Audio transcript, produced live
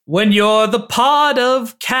When you're the pod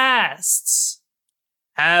of casts,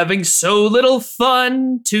 having so little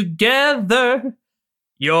fun together,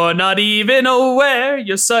 you're not even aware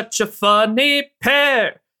you're such a funny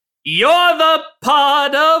pair. You're the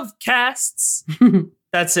pod of casts.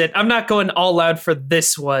 That's it. I'm not going all out for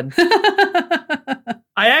this one. I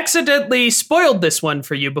accidentally spoiled this one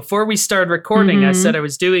for you before we started recording. I said I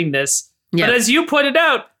was doing this. Yep. But as you pointed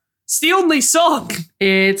out, it's the only song.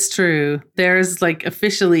 It's true. There's like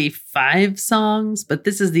officially 5 songs, but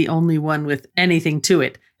this is the only one with anything to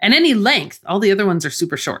it. And any length. All the other ones are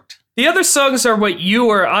super short. The other songs are what you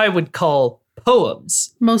or I would call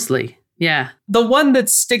poems. Mostly, yeah. The one that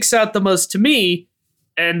sticks out the most to me,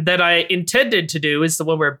 and that I intended to do, is the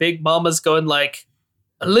one where Big Mama's going like,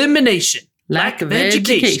 elimination, lack of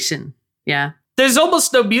education. Yeah. There's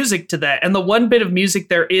almost no music to that. And the one bit of music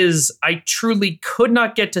there is, I truly could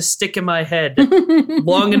not get to stick in my head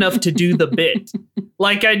long enough to do the bit.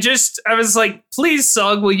 Like, I was like, please,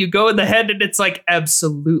 song, will you go in the head? And it's like,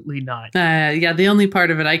 absolutely not. Yeah, the only part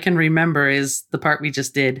of it I can remember is the part we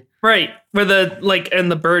just did. Right. Where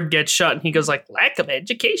the bird gets shot and he goes like, lack of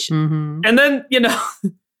education. Mm-hmm. And then,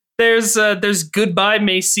 there's Goodbye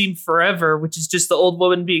May Seem Forever, which is just the old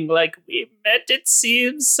woman being like, we met, it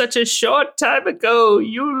seems, such a short time ago.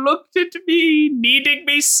 You looked at me, needing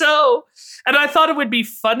me so. And I thought it would be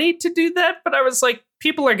funny to do that, but I was like,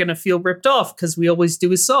 people are going to feel ripped off because we always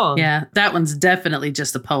do a song. Yeah, that one's definitely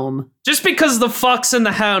just a poem. Just because The Fox and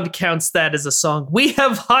the Hound counts that as a song, we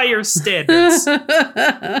have higher standards.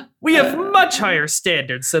 We have much higher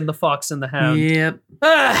standards than The Fox and the Hound. Yep.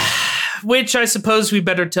 Which I suppose we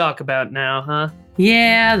better talk about now, huh?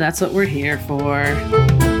 Yeah, that's what we're here for.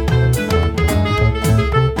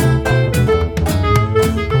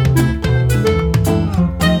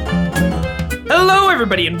 Hello,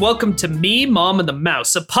 everybody, and welcome to Me, Mom, and the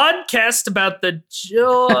Mouse, a podcast about the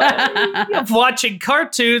joy of watching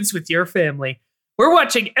cartoons with your family. We're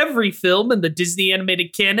watching every film in the Disney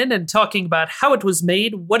animated canon and talking about how it was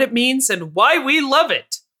made, what it means, and why we love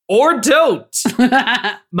it. Or don't.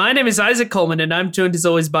 My name is Isaac Coleman, and I'm joined as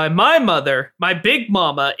always by my mother, my big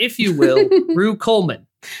mama, if you will, Rue Coleman.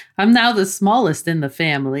 I'm now the smallest in the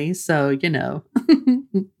family, so,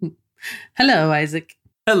 Hello, Isaac.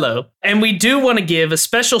 Hello. And we do want to give a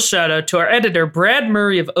special shout out to our editor, Brad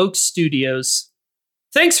Murray of Oak Studios.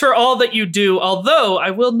 Thanks for all that you do, although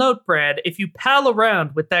I will note, Brad, if you pal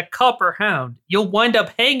around with that copper hound, you'll wind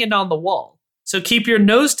up hanging on the wall. So keep your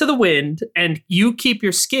nose to the wind, and you keep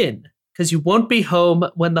your skin, because you won't be home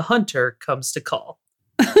when the hunter comes to call.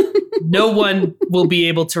 No one will be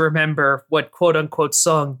able to remember what quote-unquote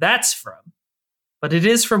song that's from, but it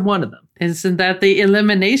is from one of them. Isn't that the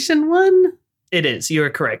elimination one? It is. You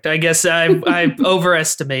are correct. I guess I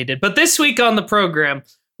overestimated. But this week on the program,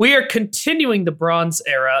 we are continuing the Bronze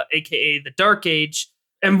Era, aka the Dark Age,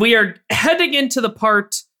 and we are heading into the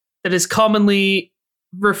part that is commonly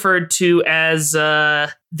referred to as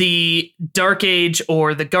the Dark Age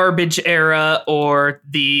or the Garbage Era or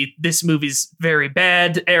this movie's very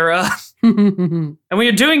bad era. And we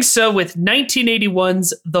are doing so with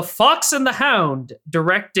 1981's The Fox and the Hound,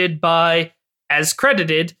 directed by, as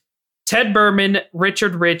credited, Ted Berman,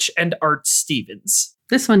 Richard Rich, and Art Stevens.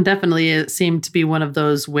 This one definitely seemed to be one of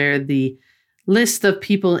those where the list of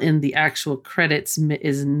people in the actual credits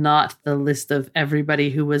is not the list of everybody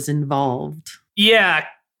who was involved. Yeah,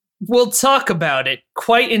 we'll talk about it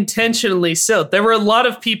quite intentionally so. There were a lot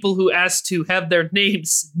of people who asked to have their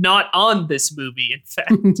names not on this movie, in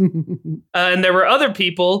fact. And there were other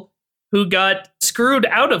people who got screwed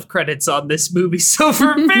out of credits on this movie. So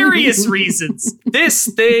for various reasons, this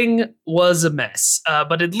thing was a mess.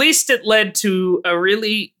 But at least it led to a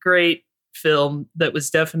really great film that was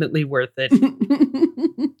definitely worth it.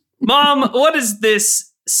 Mom, what does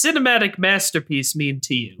this cinematic masterpiece mean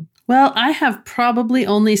to you? Well, I have probably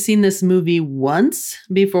only seen this movie once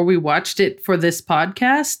before we watched it for this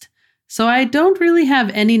podcast. So I don't really have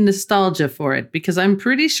any nostalgia for it because I'm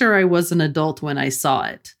pretty sure I was an adult when I saw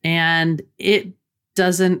it. And it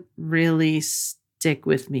doesn't really stick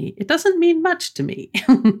with me. It doesn't mean much to me.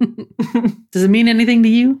 Does it mean anything to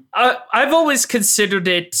you? I've always considered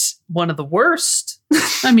it one of the worst.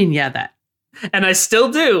 I mean, yeah, that. And I still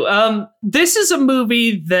do. This is a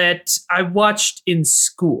movie that I watched in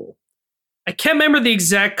school. I can't remember the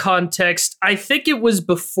exact context. I think it was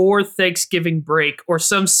before Thanksgiving break or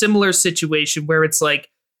some similar situation where it's like,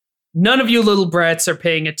 none of you little brats are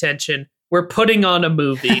paying attention. We're putting on a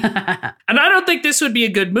movie. And I don't think this would be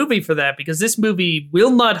a good movie for that because this movie will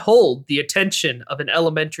not hold the attention of an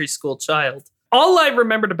elementary school child. all I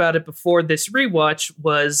remembered about it before this rewatch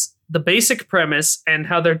was the basic premise and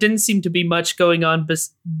how there didn't seem to be much going on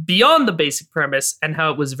beyond the basic premise and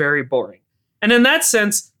how it was very boring. And in that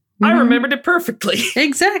sense, I remembered it perfectly.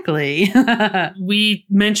 Exactly. We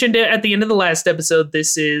mentioned it at the end of the last episode.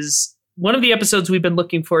 This is one of the episodes we've been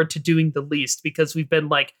looking forward to doing the least because we've been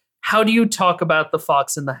like, how do you talk about The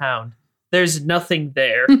Fox and the Hound? There's nothing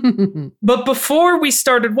there. But before we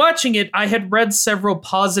started watching it, I had read several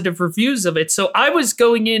positive reviews of it. So I was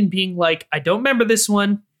going in being like, I don't remember this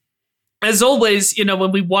one. As always,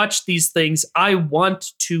 when we watch these things, I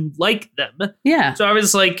want to like them. Yeah. So I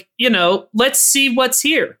was like, let's see what's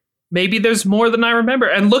here. Maybe there's more than I remember.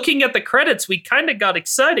 And looking at the credits, we kind of got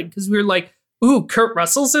excited because we were like, ooh, Kurt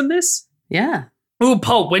Russell's in this? Yeah. Ooh,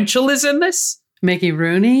 Paul Winchell is in this? Mickey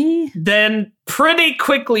Rooney. Then pretty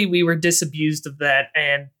quickly we were disabused of that.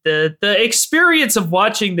 And the experience of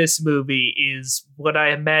watching this movie is what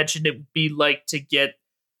I imagine it would be like to get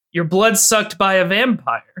your blood sucked by a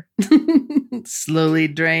vampire. Slowly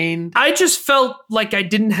drained. I just felt like I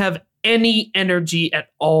didn't have any energy at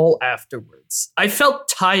all afterwards. I felt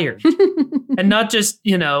tired. And not just,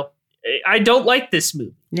 I don't like this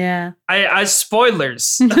movie. Yeah. I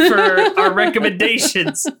spoilers for our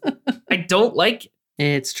recommendations. I don't like it.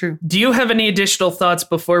 It's true. Do you have any additional thoughts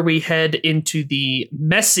before we head into the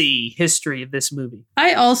messy history of this movie?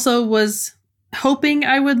 I also was hoping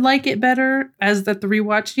I would like it better as the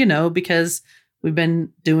rewatch, because we've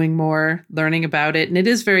been doing more learning about it. And it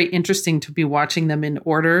is very interesting to be watching them in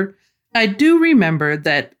order. I do remember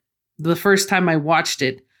that the first time I watched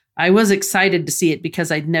it, I was excited to see it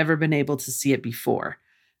because I'd never been able to see it before.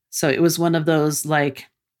 So it was one of those, like,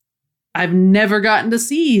 I've never gotten to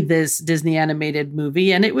see this Disney animated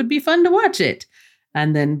movie and it would be fun to watch it.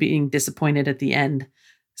 And then being disappointed at the end.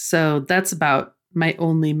 So that's about my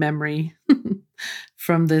only memory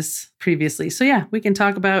from this previously. So yeah, we can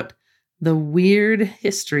talk about the weird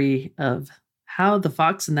history of how The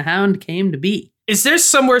Fox and the Hound came to be. Is there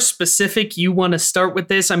somewhere specific you want to start with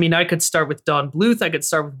this? I mean, I could start with Don Bluth. I could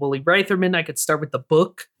start with Wooly Reitherman. I could start with the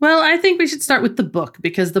book. Well, I think we should start with the book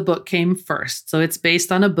because the book came first. So it's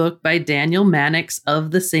based on a book by Daniel Mannix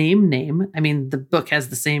of the same name. I mean, the book has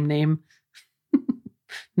the same name.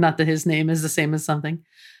 Not that his name is the same as something.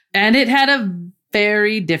 And it had a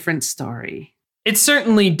very different story. It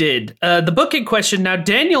certainly did. The book in question, now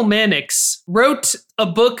Daniel Mannix wrote a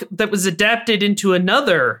book that was adapted into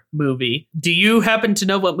another movie. Do you happen to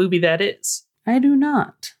know what movie that is? I do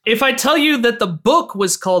not. If I tell you that the book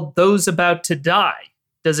was called Those About to Die,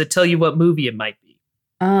 does it tell you what movie it might be?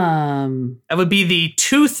 That would be the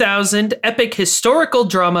 2000 epic historical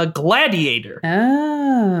drama Gladiator.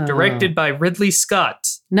 Oh. Directed by Ridley Scott.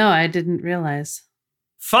 No, I didn't realize.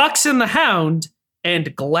 Fox and the Hound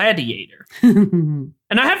and Gladiator. And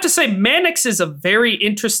I have to say, Mannix is a very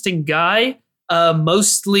interesting guy,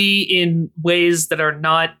 mostly in ways that are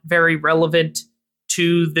not very relevant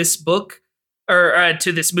to this book, or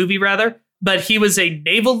to this movie, rather. But he was a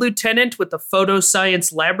naval lieutenant with the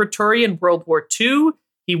Photoscience Laboratory in World War II.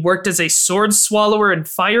 He worked as a sword swallower and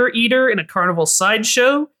fire eater in a carnival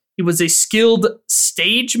sideshow. He was a skilled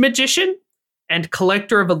stage magician and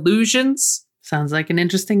collector of illusions. Sounds like an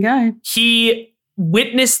interesting guy. He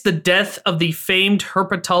witnessed the death of the famed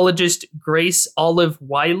herpetologist Grace Olive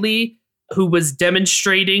Wiley, who was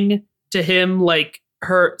demonstrating to him like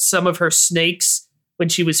some of her snakes when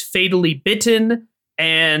she was fatally bitten,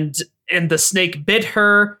 and the snake bit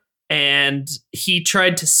her, and he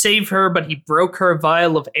tried to save her, but he broke her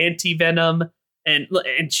vial of anti-venom, and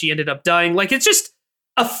she ended up dying. Like, it's just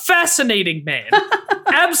a fascinating man.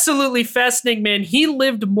 Absolutely fascinating man. He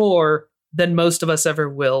lived more than most of us ever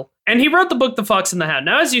will. And he wrote the book, The Fox and the Hound.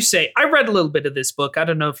 Now, as you say, I read a little bit of this book. I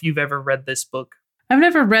don't know if you've ever read this book. I've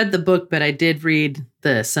never read the book, but I did read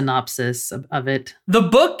the synopsis of it. The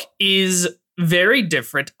book is very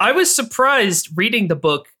different. I was surprised reading the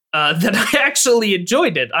book that I actually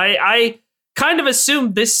enjoyed it. I kind of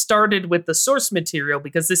assumed this started with the source material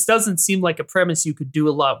because this doesn't seem like a premise you could do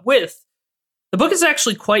a lot with. The book is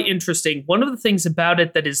actually quite interesting. One of the things about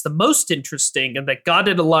it that is the most interesting and that got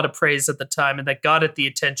it a lot of praise at the time and that got it the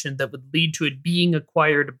attention that would lead to it being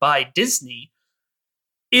acquired by Disney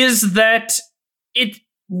is that it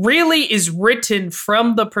really is written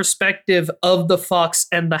from the perspective of the Fox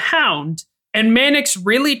and the Hound. And Mannix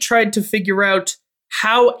really tried to figure out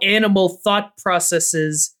how animal thought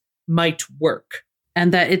processes might work.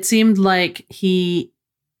 And that it seemed like he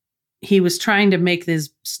was trying to make this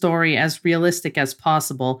story as realistic as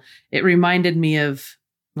possible. It reminded me of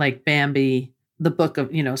like Bambi, the book of,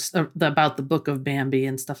 about the book of Bambi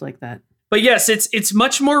and stuff like that. But yes, it's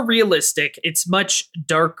much more realistic. It's much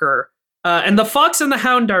darker. And the fox and the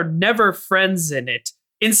hound are never friends in it.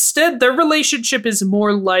 Instead, their relationship is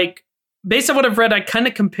more like, based on what I've read, I kind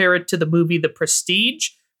of compare it to the movie The Prestige,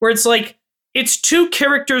 where it's like, it's two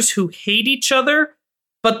characters who hate each other,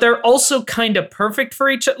 but they're also kind of perfect for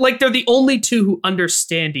each other. Like, they're the only two who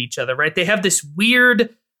understand each other, right? They have this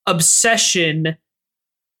weird obsession.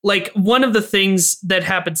 Like, one of the things that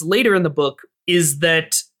happens later in the book is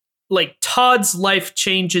that, like, Todd's life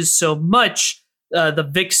changes so much. The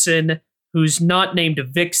vixen, who's not named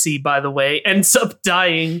Vixie, by the way, ends up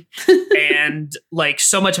dying. And, like,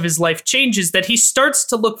 so much of his life changes that he starts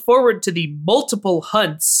to look forward to the multiple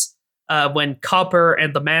hunts when Copper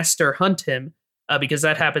and the Master hunt him. Because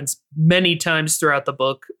that happens many times throughout the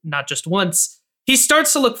book, not just once. He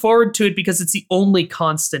starts to look forward to it because it's the only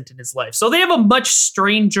constant in his life. So they have a much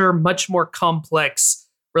stranger, much more complex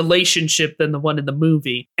relationship than the one in the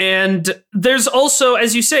movie. And there's also,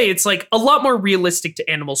 as you say, it's like a lot more realistic to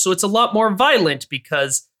animals. So it's a lot more violent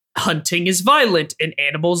because hunting is violent and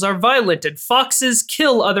animals are violent and foxes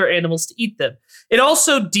kill other animals to eat them. It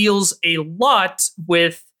also deals a lot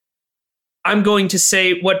with, I'm going to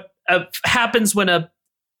say, what happens when a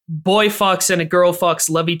boy fox and a girl fox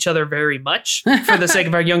love each other very much, for the sake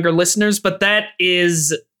of our younger listeners. But that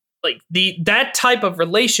is like that type of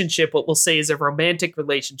relationship, what we'll say is a romantic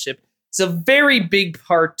relationship, is a very big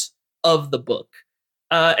part of the book.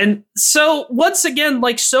 And so once again,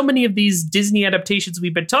 like so many of these Disney adaptations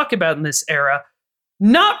we've been talking about in this era,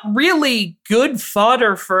 not really good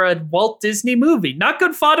fodder for a Walt Disney movie, not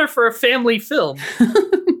good fodder for a family film.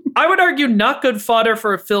 I would argue not good fodder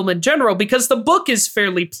for a film in general, because the book is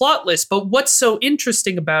fairly plotless, but what's so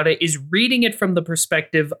interesting about it is reading it from the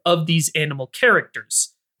perspective of these animal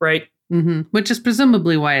characters, right? Mm-hmm. Which is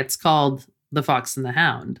presumably why it's called The Fox and the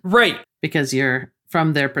Hound. Right. Because you're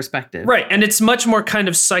from their perspective. Right, and it's much more kind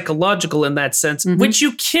of psychological in that sense, which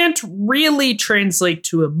you can't really translate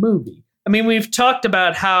to a movie. I mean, we've talked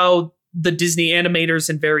about how the Disney animators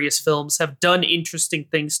in various films have done interesting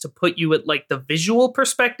things to put you at like the visual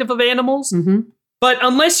perspective of animals. But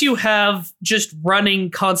unless you have just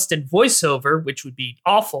running constant voiceover, which would be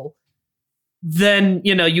awful, then,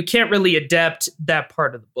 you know, you can't really adapt that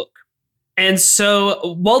part of the book. And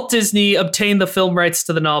so Walt Disney obtained the film rights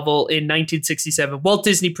to the novel in 1967. Walt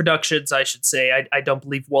Disney Productions, I should say. I don't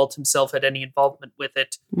believe Walt himself had any involvement with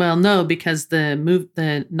it. Well, no, because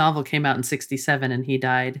the novel came out in 67 and he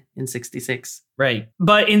died in 66. Right.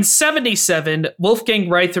 But in 77, Wolfgang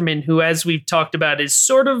Reitherman, who, as we've talked about, is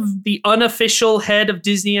sort of the unofficial head of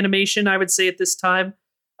Disney Animation, I would say at this time,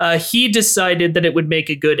 he decided that it would make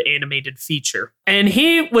a good animated feature. And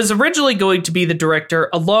he was originally going to be the director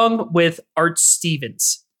along with Art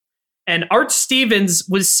Stevens. And Art Stevens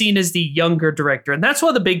was seen as the younger director. And that's one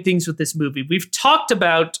of the big things with this movie. We've talked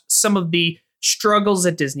about some of the struggles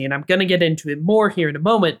at Disney, and I'm going to get into it more here in a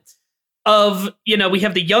moment, of, you know, we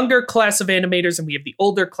have the younger class of animators and we have the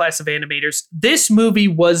older class of animators. This movie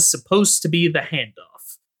was supposed to be the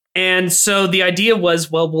handoff. And so the idea was,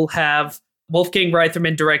 well, we'll have Wolfgang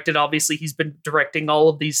Reitherman directed. Obviously, he's been directing all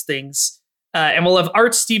of these things. And we'll have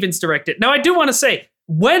Art Stevens direct it. Now, I do want to say,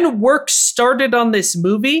 when work started on this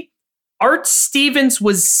movie, Art Stevens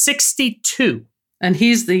was 62. And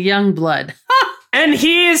he's the young blood. And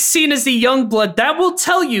he is seen as the young blood. That will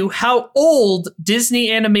tell you how old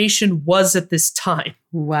Disney animation was at this time.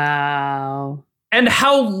 Wow. And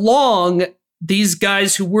how long these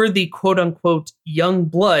guys who were the quote-unquote young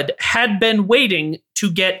blood had been waiting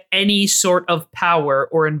to get any sort of power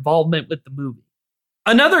or involvement with the movie.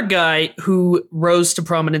 Another guy who rose to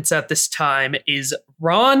prominence at this time is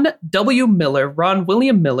Ron William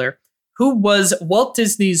Miller, who was Walt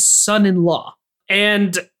Disney's son-in-law.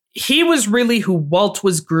 And he was really who Walt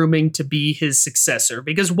was grooming to be his successor,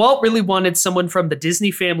 because Walt really wanted someone from the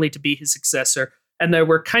Disney family to be his successor. And there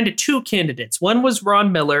were kind of two candidates. One was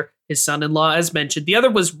Ron Miller, his son-in-law, as mentioned. The other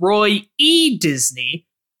was Roy E. Disney,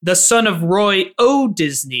 the son of Roy O.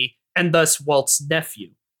 Disney, and thus Walt's nephew.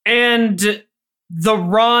 And the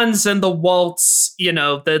Rons and the Walts, you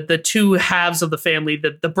know, the two halves of the family,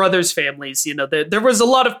 the brothers' families, you know, there was a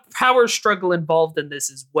lot of power struggle involved in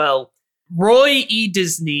this as well. Roy E.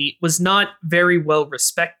 Disney was not very well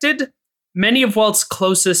respected. Many of Walt's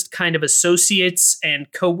closest kind of associates and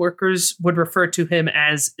co-workers would refer to him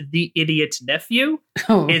as the idiot nephew.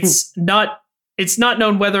 Oh. It's not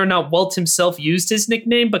known whether or not Walt himself used his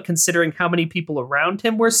nickname, but considering how many people around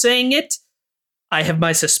him were saying it, I have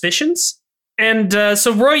my suspicions. And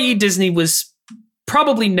so Roy E. Disney was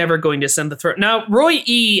probably never going to ascend the throne. Now, Roy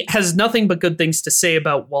E. has nothing but good things to say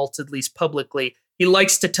about Walt, at least publicly. He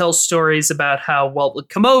likes to tell stories about how Walt would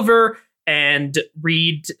come over and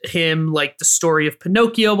read him like the story of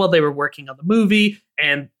Pinocchio while they were working on the movie.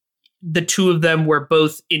 And the two of them were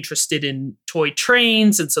both interested in toy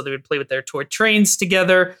trains, and so they would play with their toy trains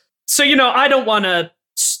together. So, I don't want to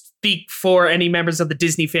speak for any members of the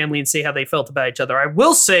Disney family and say how they felt about each other. I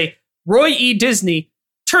will say Roy E. Disney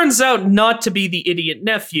turns out not to be the idiot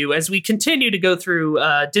nephew. As we continue to go through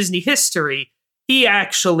Disney history, he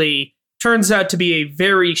actually turns out to be a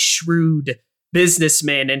very shrewd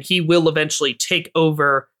businessman, and he will eventually take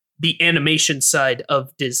over the animation side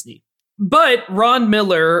of Disney. But Ron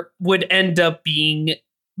Miller would end up being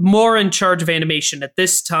more in charge of animation at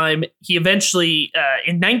this time. He eventually,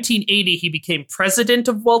 in 1980, he became president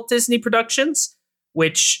of Walt Disney Productions,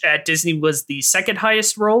 which at Disney was the second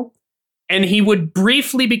highest role. And he would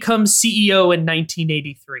briefly become CEO in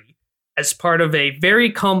 1983 as part of a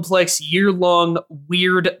very complex, year-long,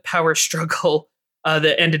 weird power struggle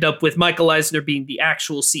that ended up with Michael Eisner being the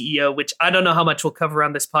actual CEO, which I don't know how much we'll cover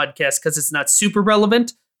on this podcast because it's not super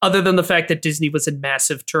relevant, other than the fact that Disney was in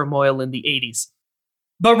massive turmoil in the 80s.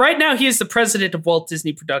 But right now, he is the president of Walt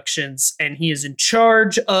Disney Productions, and he is in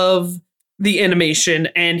charge of the animation,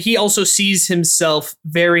 and he also sees himself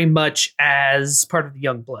very much as part of the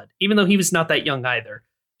young blood, even though he was not that young either.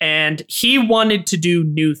 And he wanted to do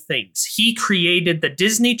new things. He created the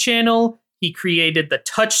Disney Channel. He created the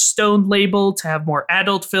Touchstone label to have more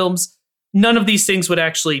adult films. None of these things would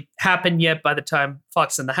actually happen yet by the time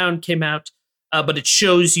Fox and the Hound came out. But it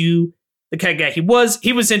shows you the kind of guy he was.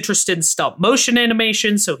 He was interested in stop motion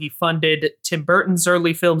animation, so he funded Tim Burton's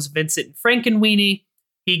early films, Vincent and Frankenweenie.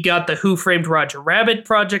 He got the Who Framed Roger Rabbit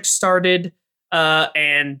project started,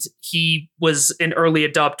 and he was an early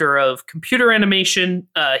adopter of computer animation.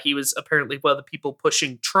 He was apparently one of the people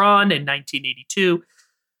pushing Tron in 1982.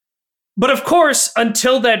 But of course,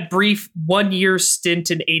 until that brief 1 year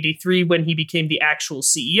stint in 83 when he became the actual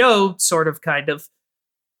CEO,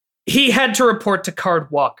 he had to report to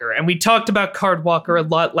Card Walker. And we talked about Card Walker a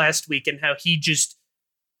lot last week and how he just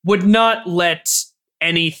would not let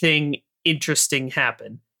anything interesting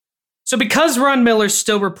happen. So because Ron Miller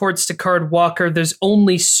still reports to Card Walker, there's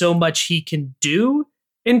only so much he can do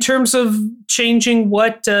in terms of changing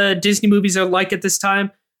what Disney movies are like at this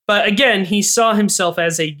time. But again, he saw himself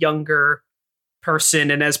as a younger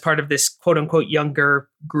person and as part of this quote unquote younger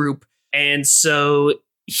group. And so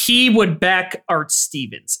he would back Art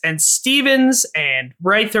Stevens. And Stevens and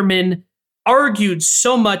Reitherman argued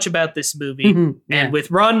so much about this movie. Mm-hmm, yeah. And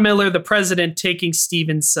with Ron Miller, the president, taking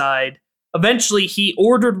Stevens' side, eventually he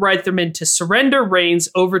ordered Reitherman to surrender reins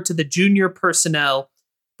over to the junior personnel.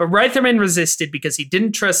 But Reitherman resisted because he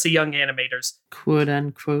didn't trust the young animators. Quote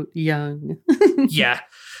unquote young. Yeah.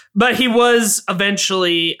 But he was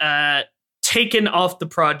eventually taken off the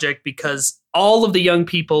project because all of the young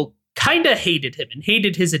people kind of hated him and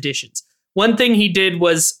hated his additions. One thing he did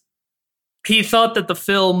was he thought that the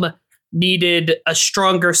film needed a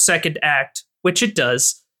stronger second act, which it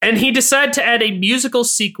does. And he decided to add a musical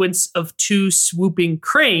sequence of two swooping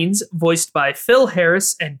cranes voiced by Phil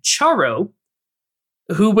Harris and Charo,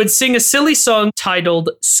 who would sing a silly song titled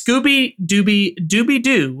Scooby Dooby Dooby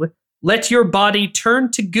Doo, Let Your Body Turn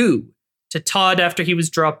to Goo, to Todd after he was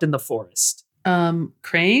dropped in the forest.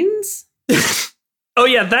 Cranes? Oh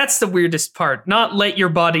yeah, that's the weirdest part. Not let your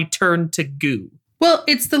body turn to goo. Well,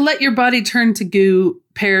 it's the let your body turn to goo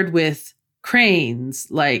paired with cranes.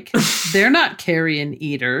 Like, they're not carrion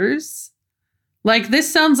eaters. Like,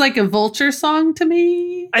 this sounds like a Vulture song to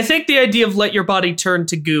me. I think the idea of let your body turn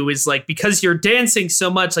to goo is like, because you're dancing so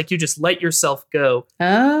much, like you just let yourself go.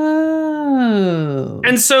 Oh.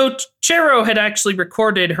 And so Charo had actually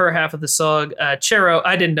recorded her half of the song. Charo,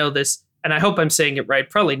 I didn't know this, and I hope I'm saying it right,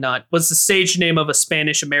 probably not, was the stage name of a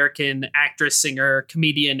Spanish-American actress, singer,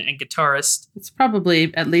 comedian, and guitarist. It's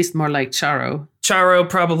probably at least more like Charo. Charo,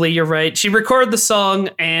 probably, you're right. She recorded the song,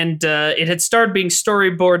 and it had started being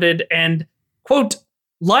storyboarded, and, quote,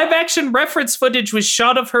 live-action reference footage was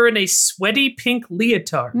shot of her in a sweaty pink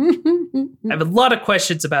leotard. I have a lot of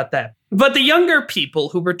questions about that. But the younger people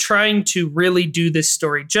who were trying to really do this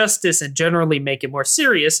story justice and generally make it more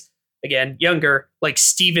serious, again, younger, like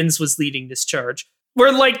Stevens was leading this charge,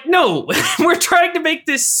 we're like, no, we're trying to make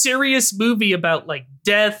this serious movie about like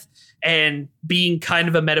death and being kind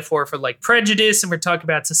of a metaphor for like prejudice, and we're talking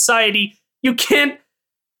about society. You can't,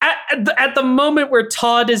 at the moment where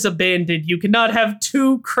Todd is abandoned, you cannot have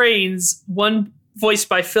two cranes, one voiced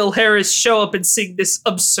by Phil Harris, show up and sing this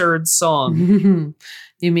absurd song.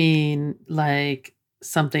 You mean like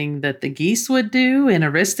something that the geese would do in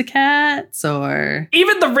Aristocats, or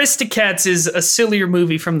even the Aristocats is a sillier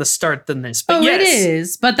movie from the start than this. But it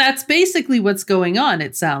is. But that's basically what's going on,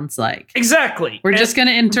 it sounds like. Exactly. We're just going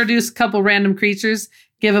to introduce a couple random creatures,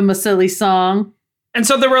 give them a silly song. And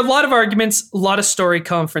so there were a lot of arguments, a lot of story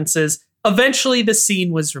conferences. Eventually, the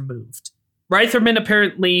scene was removed. Reitherman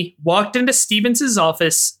apparently walked into Stevens'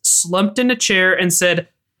 office, slumped in a chair, and said,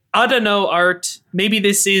 "I don't know, Art. Maybe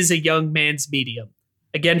this is a young man's medium."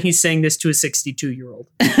 Again, he's saying this to a 62-year-old.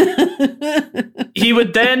 He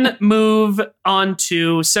would then move on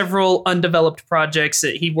to several undeveloped projects.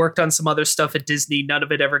 He worked on some other stuff at Disney. None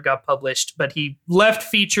of it ever got published, but he left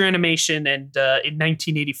feature animation, and in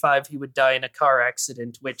 1985, he would die in a car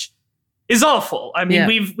accident, which is awful. I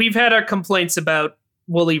mean, we've had our complaints about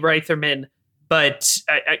Woolie Reitherman, but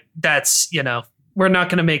that's, we're not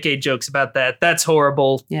going to make jokes about that. That's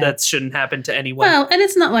horrible. Yeah. That shouldn't happen to anyone. Well, and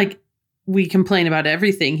it's not like we complain about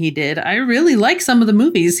everything he did. I really like some of the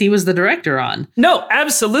movies he was the director on. No,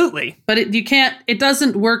 absolutely. But it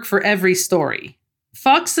doesn't work for every story.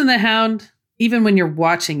 Fox and the Hound, even when you're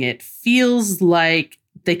watching it, feels like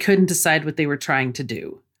they couldn't decide what they were trying to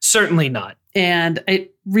do. Certainly not. And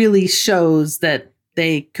it really shows that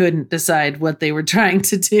they couldn't decide what they were trying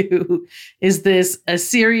to do. Is this a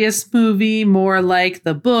serious movie, more like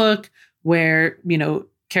the book, where,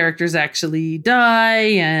 characters actually die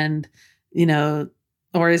and,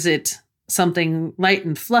 or is it something light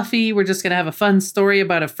and fluffy? We're just going to have a fun story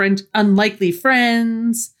about unlikely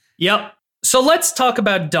friends. Yep. So let's talk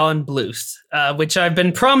about Don Bluth, which I've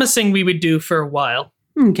been promising we would do for a while.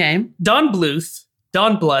 Okay. Don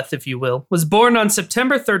Bluth, if you will, was born on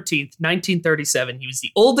September 13th, 1937. He was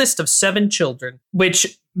the oldest of 7 children,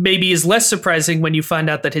 which maybe is less surprising when you find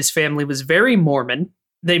out that his family was very Mormon.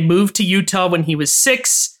 They moved to Utah when he was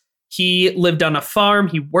 6. He lived on a farm.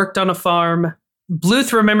 He worked on a farm.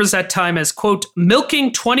 Bluth remembers that time as, quote,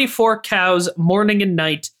 milking 24 cows morning and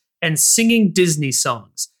night and singing Disney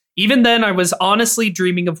songs. Even then, I was honestly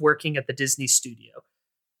dreaming of working at the Disney studio.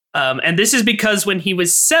 And this is because when he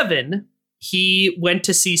was 7, he went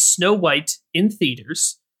to see Snow White in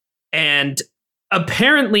theaters. And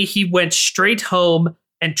apparently he went straight home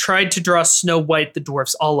and tried to draw Snow White, the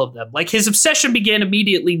dwarfs, all of them. Like, his obsession began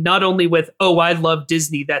immediately, not only with, oh, I love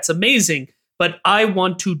Disney, that's amazing, but I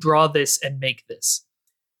want to draw this and make this.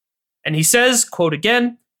 And he says, quote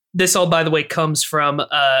again, this all, by the way, comes from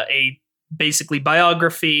a basically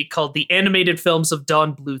biography called The Animated Films of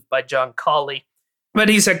Don Bluth by John Cawley. But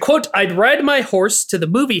he said, quote, I'd ride my horse to the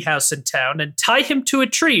movie house in town and tie him to a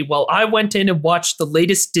tree while I went in and watched the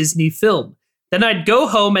latest Disney film. Then I'd go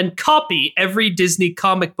home and copy every Disney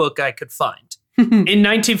comic book I could find. In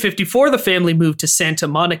 1954, the family moved to Santa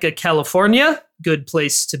Monica, California. Good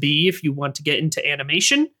place to be if you want to get into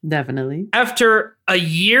animation. Definitely. After a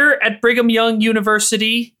year at Brigham Young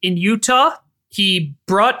University in Utah, he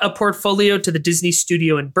brought a portfolio to the Disney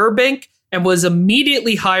studio in Burbank and was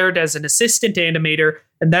immediately hired as an assistant animator.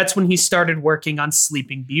 And that's when he started working on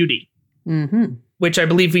Sleeping Beauty, which I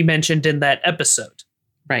believe we mentioned in that episode.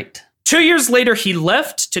 Right. 2 years later, he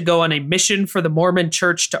left to go on a mission for the Mormon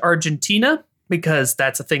Church to Argentina, because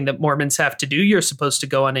that's a thing that Mormons have to do. You're supposed to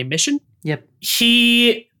go on a mission. Yep.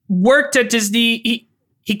 He worked at Disney.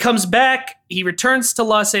 He comes back. He returns to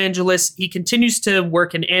Los Angeles. He continues to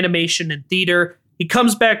work in animation and theater. He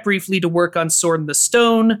comes back briefly to work on Sword in the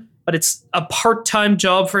Stone, but it's a part-time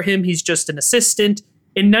job for him. He's just an assistant.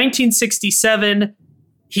 In 1967,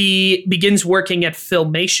 he begins working at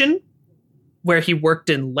Filmation, where he worked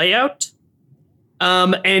in layout.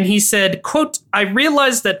 And he said, quote, I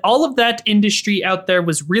realized that all of that industry out there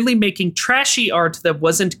was really making trashy art that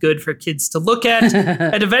wasn't good for kids to look at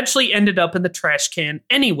and eventually ended up in the trash can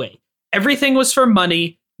anyway. Everything was for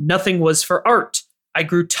money. Nothing was for art. I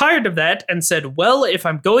grew tired of that and said, well, if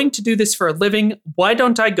I'm going to do this for a living, why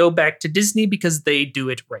don't I go back to Disney because they do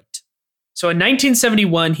it right? So in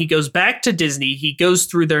 1971, he goes back to Disney. He goes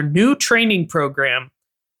through their new training program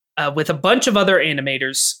with a bunch of other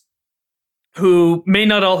animators who may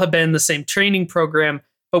not all have been in the same training program,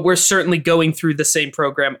 but we're certainly going through the same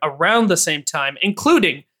program around the same time,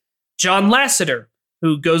 including John Lasseter,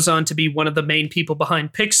 who goes on to be one of the main people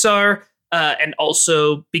behind Pixar, and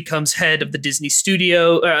also becomes head of the Disney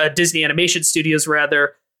Animation Studios,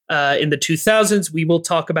 in the 2000s. We will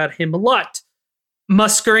talk about him a lot.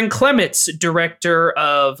 Musker and Clements, director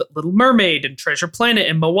of Little Mermaid and Treasure Planet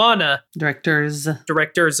and Moana. Directors,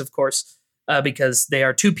 of course, because they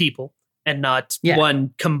are 2 people and not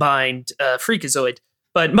one combined freakazoid.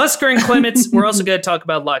 But Musker and Clements, we're also going to talk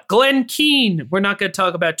about a lot. Glenn Keane, we're not going to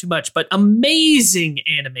talk about too much, but amazing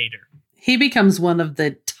animator. He becomes one of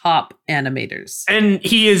the top animators. And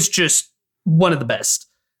he is just one of the best.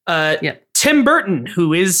 Yep. Tim Burton,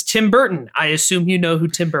 who is Tim Burton. I assume you know who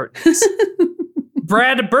Tim Burton is.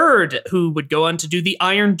 Brad Bird, who would go on to do The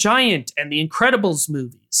Iron Giant and The Incredibles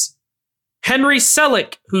movies. Henry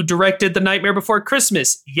Selick, who directed The Nightmare Before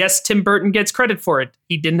Christmas. Yes, Tim Burton gets credit for it.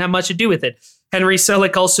 He didn't have much to do with it. Henry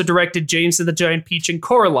Selick also directed James and the Giant Peach and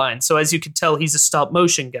Coraline, so as you can tell, he's a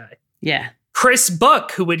stop-motion guy. Yeah. Chris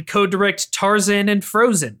Buck, who would co-direct Tarzan and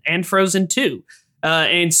Frozen 2,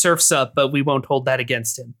 and Surf's Up, but we won't hold that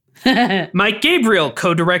against him. Mike Gabriel,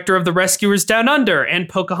 co-director of The Rescuers Down Under and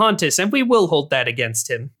Pocahontas, and we will hold that against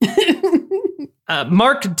him.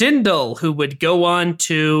 Mark Dindal, who would go on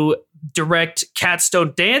to direct Cats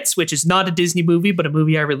Don't Dance, which is not a Disney movie, but a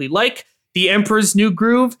movie I really like, The Emperor's New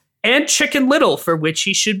Groove, and Chicken Little, for which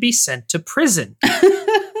he should be sent to prison.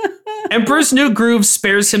 Emperor's New Groove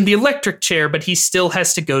spares him the electric chair, but he still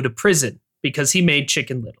has to go to prison because he made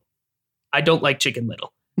Chicken Little. I don't like Chicken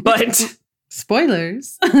Little, but...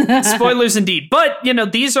 Spoilers. Spoilers indeed. But,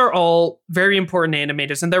 these are all very important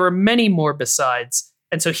animators, and there were many more besides.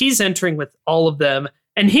 And so he's entering with all of them.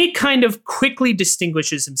 And he kind of quickly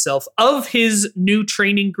distinguishes himself. Of his new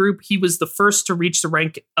training group, he was the first to reach the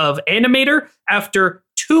rank of animator after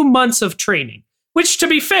 2 months of training. Which, to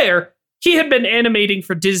be fair, he had been animating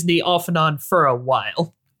for Disney off and on for a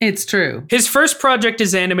while. It's true. His first project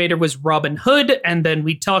as animator was Robin Hood, and then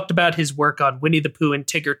we talked about his work on Winnie the Pooh and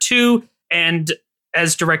Tigger 2, and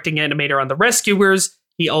as directing animator on The Rescuers.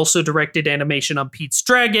 He also directed animation on Pete's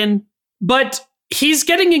Dragon. But he's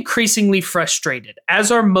getting increasingly frustrated, as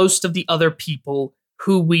are most of the other people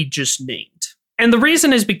who we just named. And the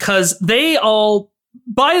reason is because they all,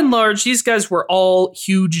 by and large, these guys were all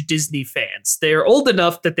huge Disney fans. They're old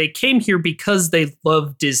enough that they came here because they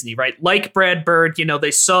love Disney, right? Like Brad Bird,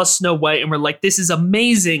 they saw Snow White and were like, this is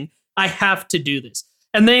amazing. I have to do this.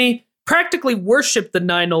 And they practically worshipped the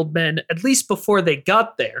 9 Old Men, at least before they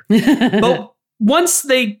got there. But once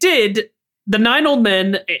they did, the 9 Old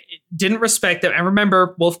Men didn't respect them. And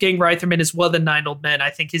remember, Wolfgang Reitherman is one of the 9 Old Men. I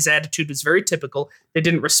think his attitude was very typical. They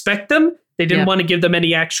didn't respect them. They didn't want to give them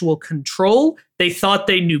any actual control. They thought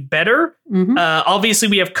they knew better. Mm-hmm. Obviously,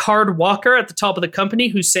 we have Card Walker at the top of the company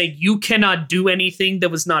who's saying you cannot do anything that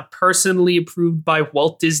was not personally approved by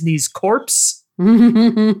Walt Disney's corpse.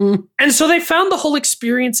 And so they found the whole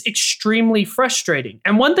experience extremely frustrating.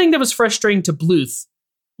 And one thing that was frustrating to Bluth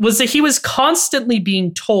was that he was constantly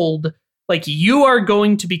being told, like, you are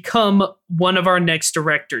going to become one of our next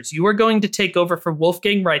directors. You are going to take over for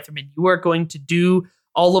Wolfgang Reitherman. You are going to do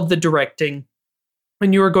all of the directing,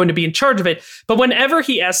 and you are going to be in charge of it. But whenever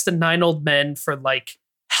he asked the 9 Old Men for, like,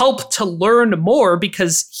 help to learn more,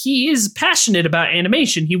 because he is passionate about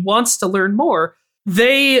animation, he wants to learn more,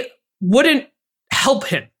 they wouldn't help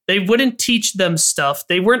him. They wouldn't teach them stuff.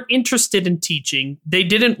 They weren't interested in teaching. They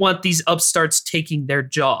didn't want these upstarts taking their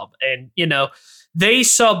job. And, they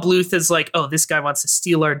saw Bluth as like, oh, this guy wants to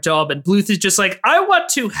steal our job. And Bluth is just like, I want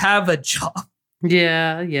to have a job.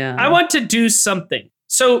 Yeah. I want to do something.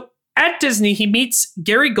 So at Disney, he meets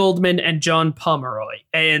Gary Goldman and John Pomeroy.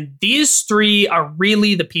 And these three are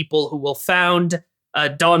really the people who will found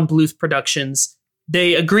Don Bluth Productions.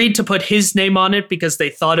 They agreed to put his name on it because they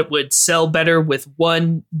thought it would sell better with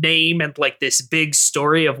one name and like this big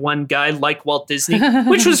story of one guy like Walt Disney,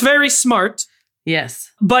 which was very smart.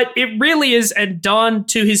 Yes. But it really is, and Don,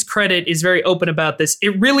 to his credit, is very open about this.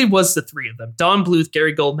 It really was the three of them. Don Bluth,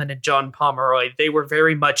 Gary Goldman, and John Pomeroy. They were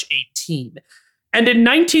very much a team. And in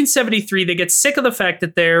 1973, they get sick of the fact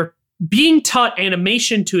that they're being taught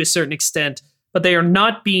animation to a certain extent, but they are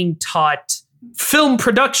not being taught film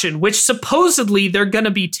production, which supposedly they're going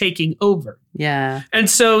to be taking over. Yeah. And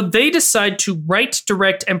so they decide to write,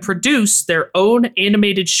 direct, and produce their own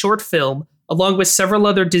animated short film, along with several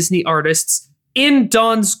other Disney artists, in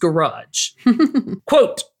Don's garage.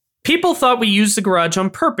 Quote, people thought we used the garage on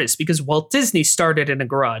purpose because Walt Disney started in a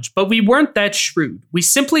garage, but we weren't that shrewd. We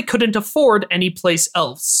simply couldn't afford any place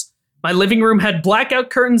else. My living room had blackout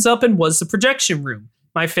curtains up and was the projection room.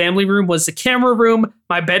 My family room was the camera room.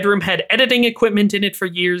 My bedroom had editing equipment in it for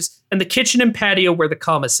years, and the kitchen and patio were the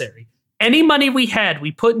commissary. Any money we had,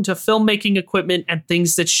 we put into filmmaking equipment and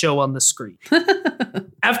things that show on the screen.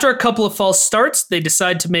 After a couple of false starts, they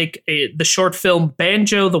decide to make the short film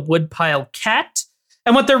Banjo the Woodpile Cat.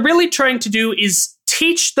 And what they're really trying to do is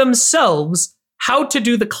teach themselves how to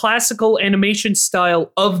do the classical animation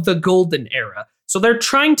style of the golden era. So they're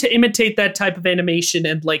trying to imitate that type of animation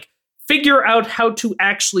and like figure out how to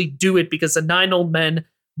actually do it because the 9 Old Men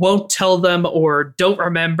won't tell them or don't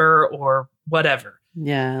remember or whatever.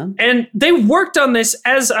 Yeah. And they worked on this,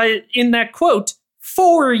 in that quote,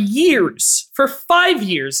 4 years, for 5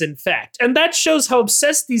 years, in fact. And that shows how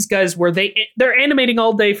obsessed these guys were. They're animating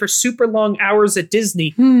all day for super long hours at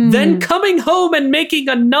Disney, then coming home and making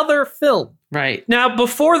another film. Right. Now,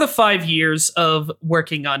 before the 5 years of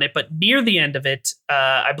working on it, but near the end of it,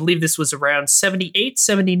 I believe this was around 78,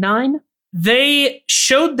 79, they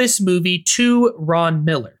showed this movie to Ron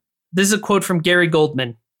Miller. This is a quote from Gary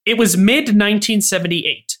Goldman. It was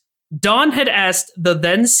mid-1978. Don had asked the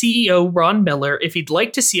then CEO Ron Miller if he'd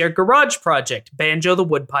like to see our garage project, Banjo the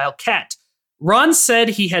Woodpile Cat. Ron said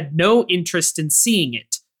he had no interest in seeing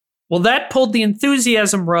it. Well, that pulled the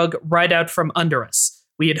enthusiasm rug right out from under us.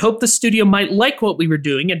 We had hoped the studio might like what we were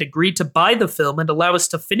doing and agreed to buy the film and allow us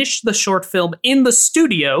to finish the short film in the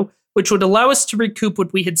studio, which would allow us to recoup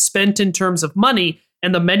what we had spent in terms of money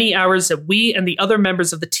and the many hours that we and the other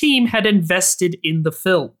members of the team had invested in the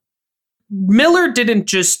film. Miller didn't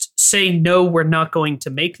just say, no, we're not going to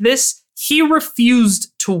make this. He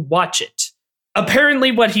refused to watch it.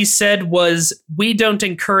 Apparently what he said was, we don't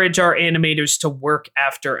encourage our animators to work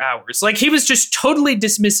after hours. Like, he was just totally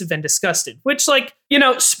dismissive and disgusted, which, like, you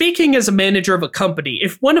know, speaking as a manager of a company,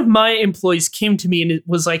 if one of my employees came to me and it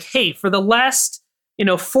was like, hey, for the last,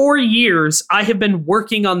 4 years, I have been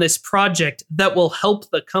working on this project that will help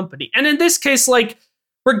the company. And in this case, like,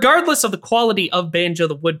 regardless of the quality of Banjo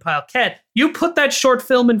the Woodpile Cat, you put that short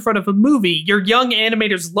film in front of a movie, your young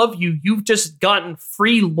animators love you, you've just gotten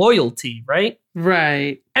free loyalty, right?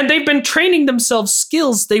 Right. And they've been training themselves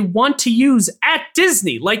skills they want to use at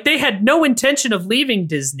Disney. Like, they had no intention of leaving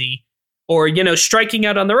Disney or, striking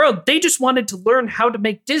out on their own. They just wanted to learn how to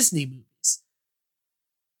make Disney movies.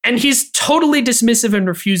 And he's totally dismissive and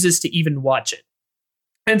refuses to even watch it.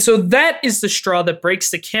 And so that is the straw that breaks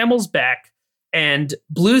the camel's back. And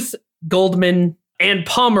Bluth, Goldman, and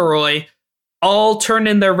Pomeroy all turn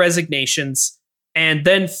in their resignations. And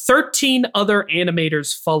then 13 other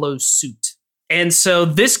animators follow suit. And so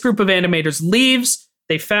this group of animators leaves.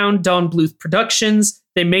 They found Don Bluth Productions.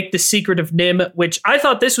 They make The Secret of NIMH, which I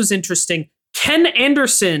thought this was interesting. Ken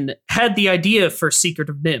Anderson had the idea for Secret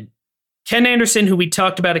of NIMH. Ken Anderson, who we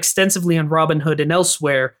talked about extensively on Robin Hood and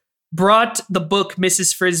elsewhere, brought the book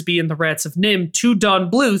Mrs. Frisby and the Rats of NIMH to Don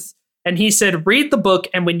Bluth, and he said, read the book,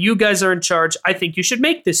 and when you guys are in charge, I think you should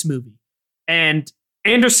make this movie. And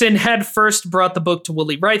Anderson had first brought the book to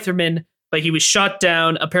Wooly Reitherman, but he was shot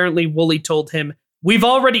down. Apparently, Wooly told him, we've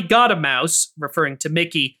already got a mouse, referring to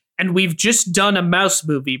Mickey, and we've just done a mouse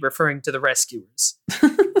movie, referring to the Rescuers.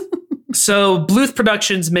 So Bluth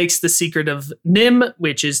Productions makes The Secret of NIMH,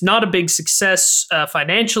 which is not a big success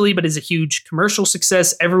financially, but is a huge commercial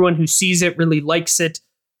success. Everyone who sees it really likes it.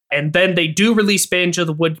 And then they do release Banjo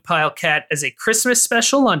the Woodpile Cat as a Christmas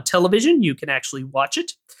special on television. You can actually watch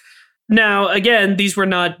it. Now, again, these were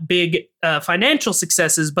not big financial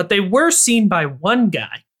successes, but they were seen by one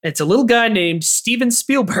guy. It's a little guy named Steven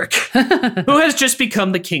Spielberg, who has just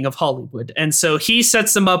become the king of Hollywood. And so he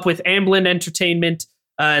sets them up with Amblin Entertainment,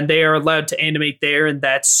 and they are allowed to animate there. And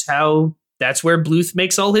that's where Bluth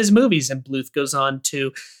makes all his movies. And Bluth goes on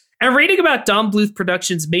to... And reading about Don Bluth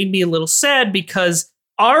Productions made me a little sad because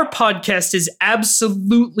our podcast is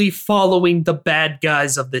absolutely following the bad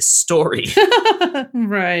guys of this story.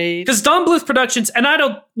 Right. Because Don Bluth Productions, and I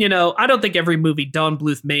don't think every movie Don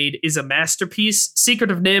Bluth made is a masterpiece.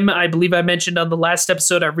 Secret of NIMH, I believe I mentioned on the last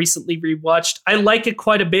episode I recently rewatched. I like it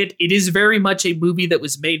quite a bit. It is very much a movie that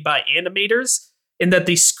was made by animators, in that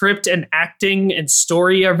the script and acting and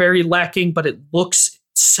story are very lacking, but it looks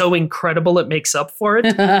so incredible it makes up for it.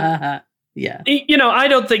 Yeah. I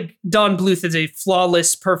don't think Don Bluth is a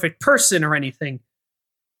flawless, perfect person or anything.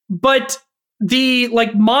 But the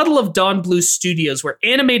model of Don Bluth Studios, where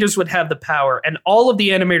animators would have the power and all of the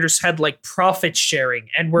animators had profit sharing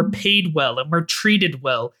and were paid well and were treated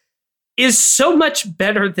well, is so much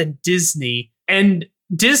better than Disney. And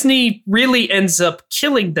Disney really ends up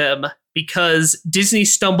killing them because Disney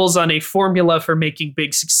stumbles on a formula for making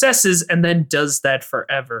big successes and then does that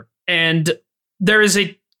forever. And there is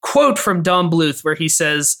a quote from Don Bluth where he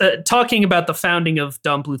says, talking about the founding of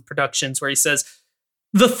Don Bluth Productions, where he says,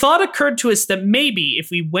 the thought occurred to us that maybe if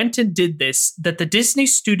we went and did this, that the Disney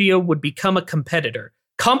studio would become a competitor.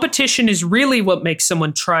 Competition is really what makes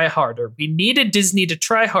someone try harder. We needed Disney to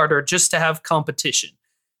try harder just to have competition.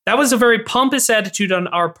 That was a very pompous attitude on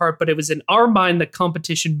our part, but it was in our mind that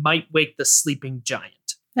competition might wake the sleeping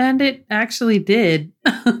giant. And it actually did.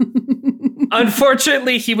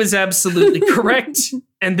 Unfortunately, he was absolutely correct,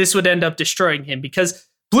 and this would end up destroying him because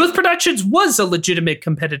Bluth Productions was a legitimate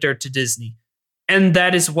competitor to Disney, and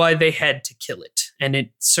that is why they had to kill it. and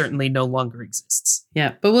it certainly no longer exists.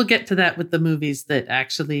 Yeah, but we'll get to that with the movies that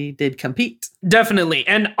actually did compete. Definitely.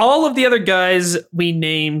 And all of the other guys we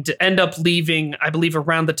named end up leaving, I believe,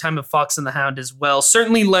 around the time of Fox and the Hound as well.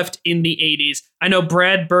 Certainly left in the 80s. I know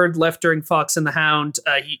Brad Bird left during Fox and the Hound.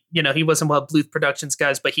 He wasn't one of Bluth Productions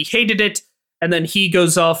guys, but he hated it. And then he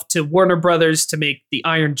goes off to Warner Brothers to make The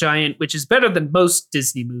Iron Giant, which is better than most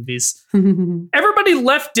Disney movies. Everybody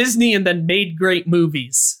left Disney and then made great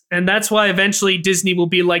movies. And that's why eventually Disney will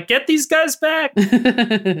be like, get these guys back.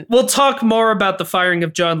 We'll talk more about the firing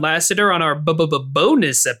of John Lasseter on our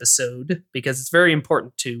bonus episode, because it's very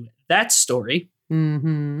important to that story.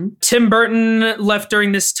 Mm-hmm. Tim Burton left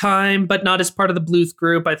during this time, but not as part of the Bluth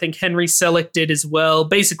group. I think Henry Selick did as well.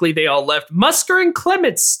 Basically, they all left. Musker and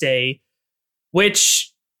Clements stay,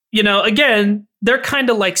 which, again, they're kind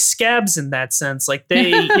of like scabs in that sense. Like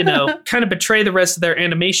they, kind of betray the rest of their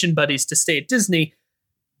animation buddies to stay at Disney.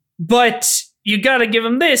 But you got to give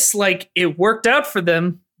them this. Like, it worked out for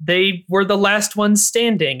them. They were the last ones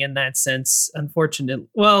standing in that sense, unfortunately.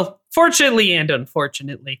 Well, fortunately and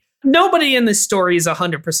unfortunately. Nobody in this story is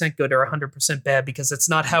 100% good or 100% bad, because that's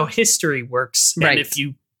not how history works. Right. And if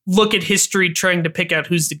you look at history trying to pick out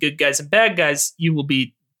who's the good guys and bad guys, you will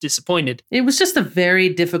be disappointed. It was just a very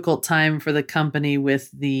difficult time for the company with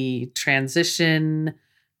the transition.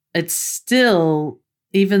 It's still,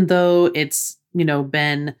 even though it's,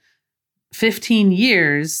 been 15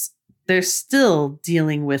 years, they're still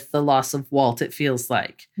dealing with the loss of Walt, it feels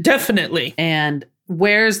like. Definitely. And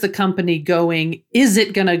where's the company going? Is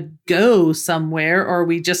it going to go somewhere, or are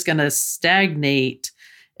we just going to stagnate?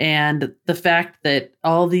 And the fact that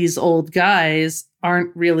all these old guys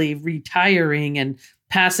aren't really retiring and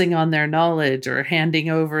passing on their knowledge or handing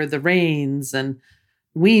over the reins, and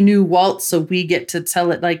we knew Walt, so we get to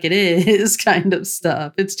tell it like it is kind of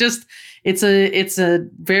stuff. It's a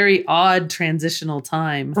very odd transitional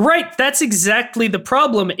time. Right. That's exactly the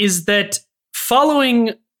problem, is that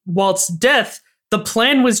following Walt's death, the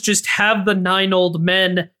plan was just have the 9 old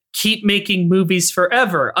men keep making movies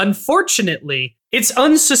forever. Unfortunately, it's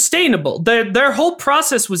unsustainable. Their whole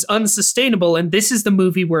process was unsustainable, and this is the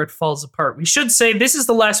movie where it falls apart. We should say this is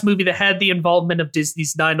the last movie that had the involvement of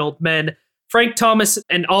Disney's 9 old men. Frank Thomas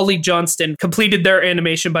and Ollie Johnston completed their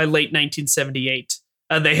animation by late 1978.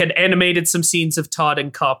 They had animated some scenes of Todd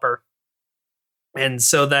and Copper. And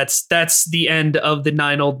so that's the end of the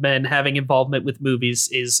 9 old men having involvement with movies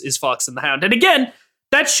is Fox and the Hound. And again,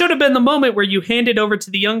 that should have been the moment where you hand it over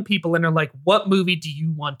to the young people and are like, what movie do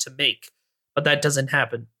you want to make? But that doesn't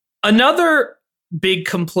happen. Another big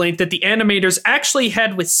complaint that the animators actually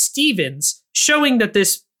had with Stevens, showing that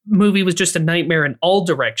this movie was just a nightmare in all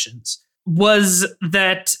directions, was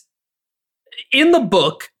that in the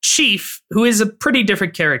book, Chief, who is a pretty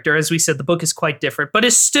different character, as we said, the book is quite different, but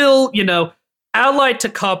is still, allied to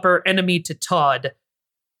Copper, enemy to Todd.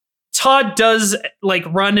 Todd does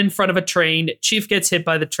run in front of a train. Chief gets hit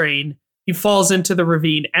by the train. He falls into the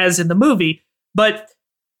ravine, as in the movie. But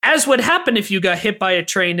as would happen if you got hit by a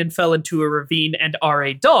train and fell into a ravine and are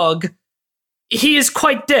a dog, he is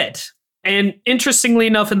quite dead. And interestingly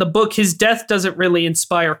enough, in the book, his death doesn't really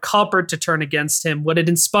inspire Copper to turn against him. What it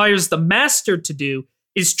inspires the Master to do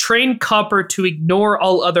is train Copper to ignore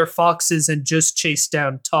all other foxes and just chase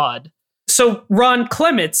down Todd. So Ron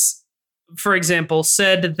Clements, for example,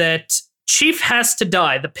 said that Chief has to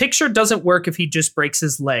die. The picture doesn't work if he just breaks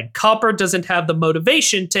his leg. Copper doesn't have the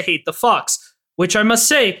motivation to hate the fox, which I must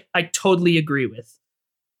say, I totally agree with.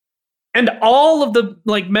 And all of the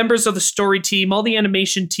members of the story team, all the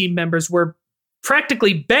animation team members were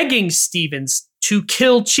practically begging Stevens to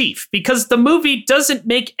kill Chief, because the movie doesn't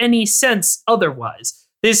make any sense otherwise.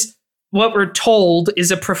 This, what we're told,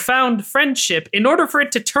 is a profound friendship. In order for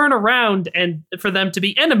it to turn around and for them to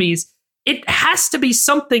be enemies, it has to be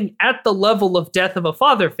something at the level of death of a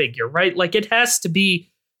father figure, right? It has to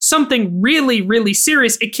be something really, really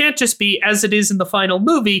serious. It can't just be, as it is in the final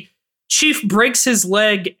movie, Chief breaks his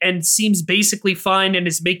leg and seems basically fine and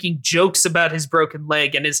is making jokes about his broken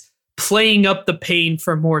leg and is playing up the pain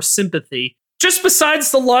for more sympathy. Just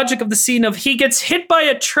besides the logic of the scene of he gets hit by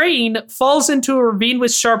a train, falls into a ravine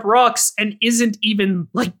with sharp rocks, and isn't even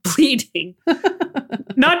bleeding.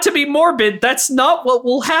 Not to be morbid, that's not what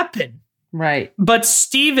will happen. Right. But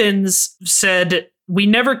Stevens said, we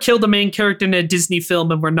never killed a main character in a Disney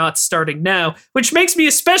film and we're not starting now, which makes me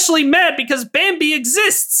especially mad because Bambi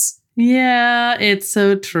exists. Yeah, it's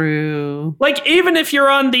so true. Even if you're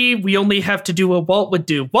on the, we only have to do what Walt would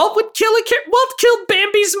do. Walt would kill Walt killed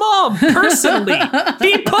Bambi's mom, personally.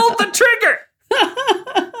 He pulled the trigger.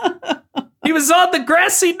 He was on the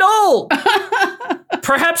grassy knoll.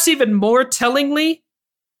 Perhaps even more tellingly,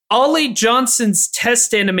 Ollie Johnson's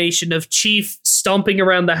test animation of Chief stomping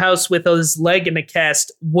around the house with his leg in a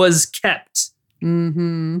cast was kept.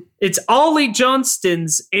 Mm-hmm. It's Ollie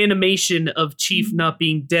Johnston's animation of Chief not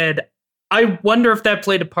being dead. I wonder if that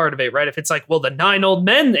played a part of it, right? If it's like, well, the 9 old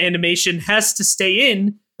men animation has to stay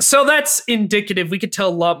in. So that's indicative. We could tell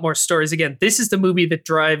a lot more stories. Again, this is the movie that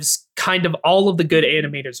drives kind of all of the good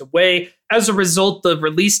animators away. As a result, the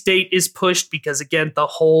release date is pushed because, again, the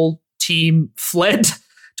whole team fled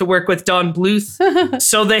to work with Don Bluth.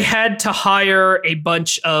 So they had to hire a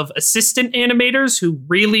bunch of assistant animators who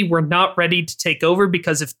really were not ready to take over,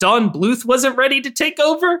 because if Don Bluth wasn't ready to take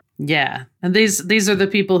over. Yeah. And these are the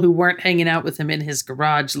people who weren't hanging out with him in his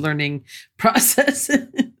garage learning processes.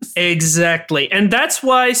 Exactly. And that's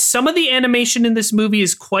why some of the animation in this movie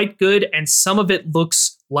is quite good and some of it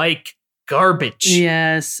looks like garbage.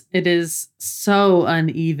 Yes, it is so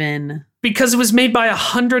uneven. Because it was made by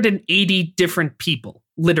 180 different people,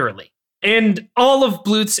 literally. And all of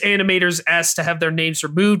Bluth's animators asked to have their names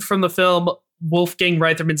removed from the film. Wolfgang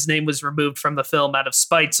Reitherman's name was removed from the film out of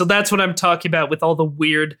spite. So that's what I'm talking about with all the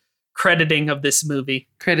weird crediting of this movie.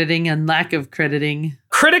 Crediting and lack of crediting.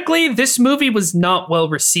 Critically, this movie was not well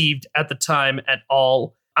received at the time at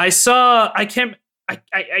all. I can't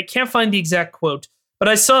find the exact quote, but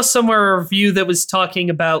I saw somewhere a review that was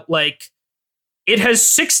talking about, like, it has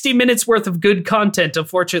 60 minutes worth of good content.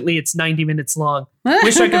 Unfortunately, it's 90 minutes long.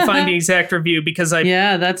 Wish I could find the exact review, because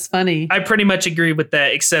yeah, that's funny. I pretty much agree with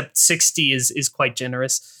that, except 60 is quite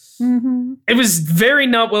generous. Mm-hmm. It was very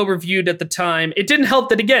not well reviewed at the time. It didn't help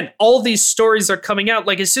that, again, all these stories are coming out.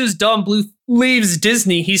 Like, as soon as Don Bluth leaves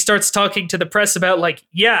Disney, he starts talking to the press about, like,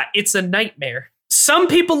 yeah, it's a nightmare. Some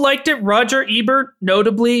people liked it. Roger Ebert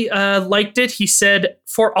notably liked it. He said,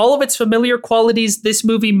 for all of its familiar qualities, this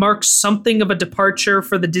movie marks something of a departure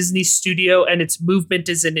for the Disney studio, and its movement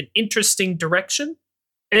is in an interesting direction.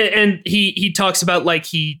 And he talks about,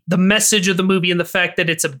 like, the message of the movie and the fact that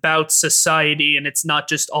it's about society and it's not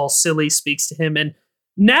just all silly speaks to him. And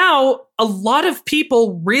now a lot of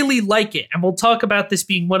people really like it. And we'll talk about this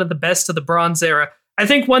being one of the best of the Bronze Era. I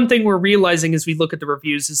think one thing we're realizing as we look at the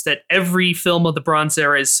reviews is that every film of the Bronze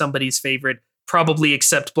Era is somebody's favorite, probably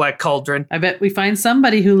except Black Cauldron. I bet we find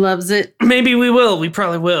somebody who loves it. Maybe we will. We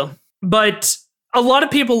probably will. But a lot of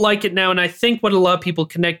people like it now, and I think what a lot of people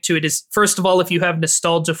connect to it is, first of all, if you have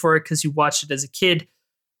nostalgia for it because you watched it as a kid.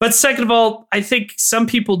 But second of all, I think some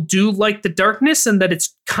people do like the darkness and that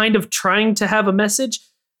it's kind of trying to have a message.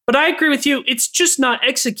 But I agree with you, it's just not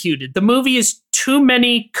executed. The movie is too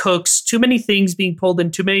many cooks, too many things being pulled in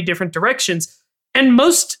too many different directions. And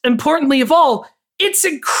most importantly of all, it's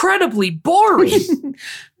incredibly boring.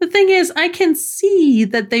 The thing is, I can see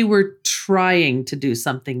that they were trying to do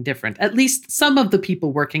something different. At least some of the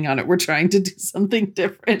people working on it were trying to do something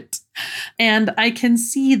different. And I can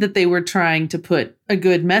see that they were trying to put a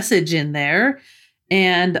good message in there.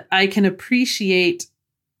 And I can appreciate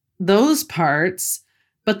those parts.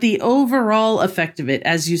 But the overall effect of it,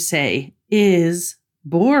 as you say, is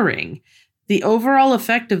boring. The overall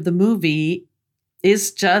effect of the movie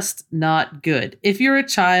is just not good. If you're a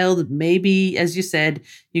child, maybe, as you said,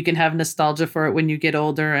 you can have nostalgia for it when you get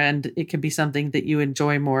older and it can be something that you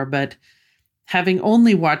enjoy more. But having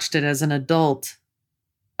only watched it as an adult,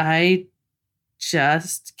 I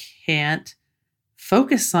just can't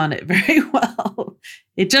focus on it very well.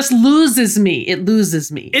 It just loses me. It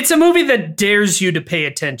loses me. It's a movie that dares you to pay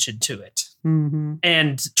attention to it. Mm-hmm.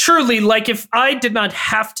 And truly, like, if I did not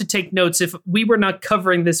have to take notes, if we were not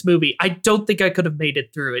covering this movie, I don't think I could have made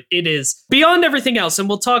it through it. It is beyond everything else. And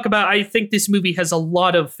we'll talk about, I think this movie has a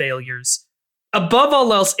lot of failures. Above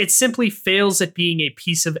all else, it simply fails at being a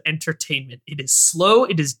piece of entertainment. It is slow.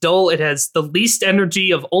 It is dull. It has the least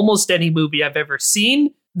energy of almost any movie I've ever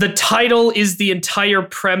seen. The title is the entire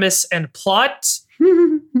premise and plot.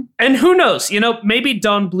 And who knows, maybe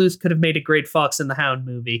Don Bluth could have made a great Fox and the Hound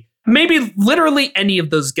movie. Maybe literally any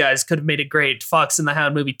of those guys could have made a great Fox and the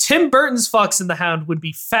Hound movie. Tim Burton's Fox and the Hound would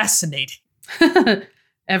be fascinating.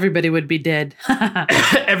 Everybody would be dead.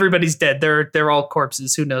 Everybody's dead. They're all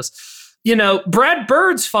corpses. Who knows? Brad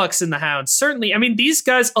Bird's Fox and the Hound. Certainly. I mean, these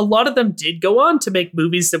guys, a lot of them did go on to make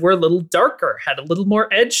movies that were a little darker, had a little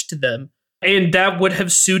more edge to them. And that would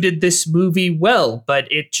have suited this movie well. But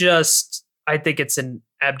I think it's an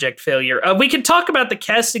abject failure. We can talk about the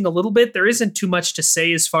casting a little bit. There isn't too much to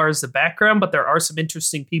say as far as the background, but there are some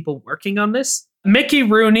interesting people working on this. Mickey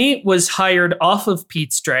Rooney was hired off of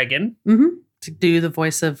Pete's Dragon. Mm-hmm. To do the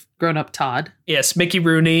voice of grown-up Todd. Yes, Mickey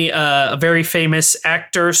Rooney, a very famous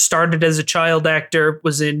actor, started as a child actor,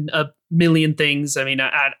 was in a million things. I mean,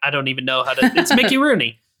 I don't even know how to... It's Mickey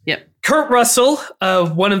Rooney. Yep. Kurt Russell,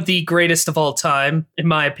 one of the greatest of all time, in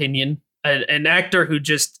my opinion. An actor who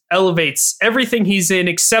just elevates everything he's in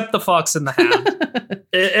except The Fox and the Hound.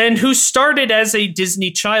 And who started as a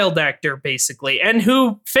Disney child actor, basically. And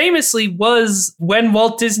who famously was, when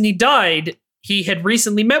Walt Disney died, he had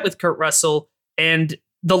recently met with Kurt Russell. And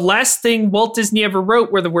the last thing Walt Disney ever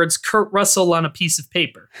wrote were the words Kurt Russell on a piece of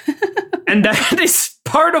paper. And that is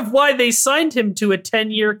part of why they signed him to a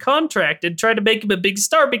 10-year contract and tried to make him a big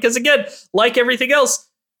star. Because again, like everything else,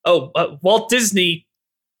 Walt Disney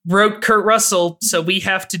wrote Kurt Russell, so we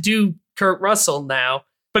have to do Kurt Russell now.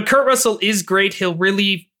 But Kurt Russell is great. He'll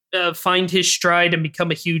really find his stride and become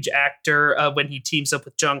a huge actor when he teams up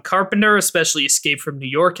with John Carpenter, especially Escape from New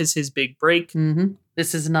York is his big break. Mm-hmm.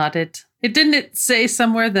 This is not it. Didn't it say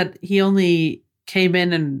somewhere that he only came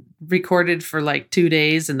in and recorded for like 2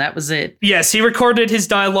 days and that was it? Yes, he recorded his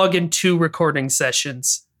dialogue in 2 recording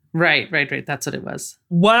sessions. Right. That's what it was.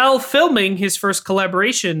 While filming his first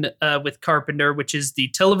collaboration with Carpenter, which is the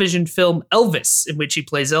television film Elvis, in which he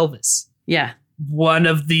plays Elvis. Yeah. One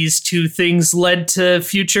of these 2 things led to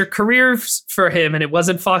future careers for him, and it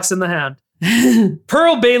wasn't Fox and the Hound.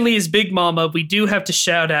 Pearl Bailey is Big Mama. We do have to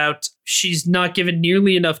shout out. She's not given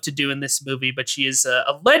nearly enough to do in this movie, but she is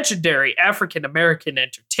a legendary African-American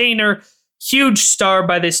entertainer, huge star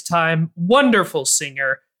by this time, wonderful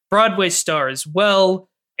singer, Broadway star as well.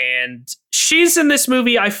 And she's in this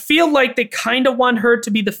movie. I feel like they kind of want her to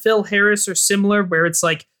be the Phil Harris or similar, where it's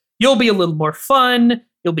like, you'll be a little more fun.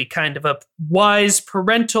 You'll be kind of a wise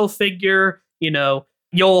parental figure. You know,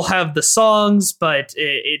 you'll have the songs, but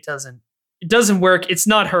it doesn't work. It's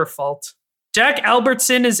not her fault. Jack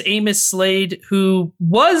Albertson is Amos Slade, who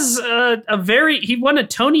was he won a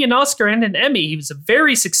Tony, an Oscar, and an Emmy. He was a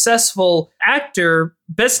very successful actor,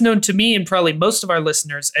 best known to me and probably most of our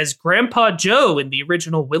listeners as Grandpa Joe in the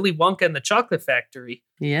original Willy Wonka and the Chocolate Factory.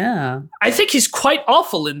 Yeah. I think he's quite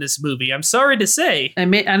awful in this movie, I'm sorry to say.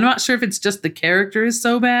 I'm not sure if it's just the character is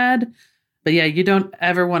so bad, but yeah, you don't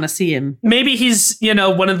ever want to see him. Maybe he's,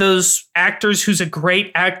 one of those actors who's a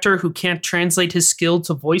great actor who can't translate his skill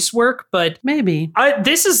to voice work. But maybe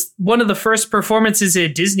this is one of the first performances in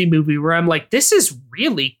a Disney movie where I'm like, this is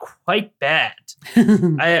really quite bad.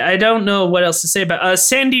 I don't know what else to say about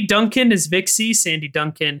Sandy Duncan is Vixie. Sandy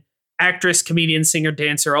Duncan, actress, comedian, singer,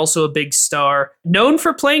 dancer, also a big star, known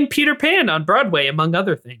for playing Peter Pan on Broadway, among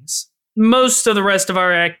other things. Most of the rest of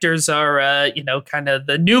our actors are, kind of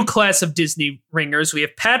the new class of Disney ringers. We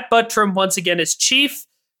have Pat Buttram once again as Chief,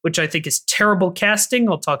 which I think is terrible casting.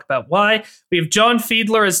 I'll talk about why. We have John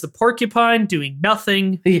Fiedler as the Porcupine doing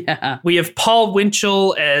nothing. Yeah. We have Paul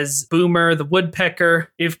Winchell as Boomer, the Woodpecker.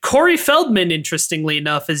 We have Corey Feldman, interestingly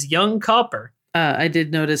enough, as Young Copper. I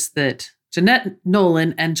did notice that Jeanette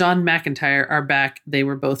Nolan and John McIntyre are back. They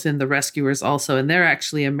were both in The Rescuers also, and they're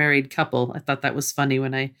actually a married couple. I thought that was funny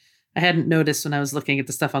when I hadn't noticed when I was looking at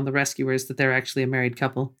the stuff on The Rescuers that they're actually a married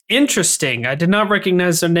couple. Interesting. I did not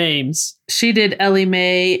recognize their names. She did Ellie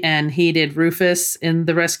Mae and he did Rufus in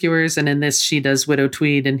The Rescuers. And in this, she does Widow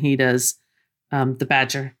Tweed and he does the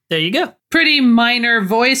Badger. There you go. Pretty minor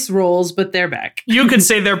voice roles, but they're back. You could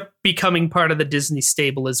say they're becoming part of the Disney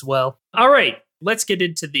stable as well. All right, let's get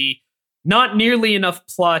into the not nearly enough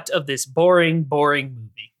plot of this boring movie.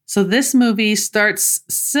 So this movie starts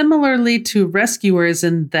similarly to Rescuers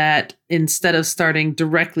in that instead of starting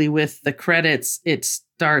directly with the credits, it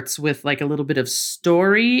starts with like a little bit of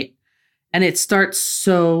story, and it starts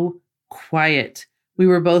so quiet. We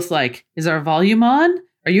were both like, is our volume on?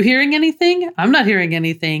 Are you hearing anything? I'm not hearing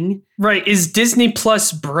anything. Right. Is Disney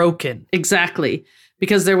Plus broken? Exactly.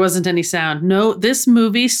 Because there wasn't any sound. No, this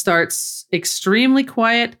movie starts extremely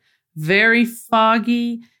quiet, very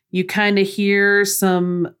foggy. You kind of hear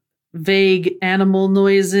some vague animal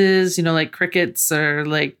noises, like crickets or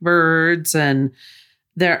like birds. And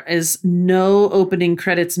there is no opening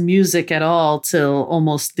credits music at all till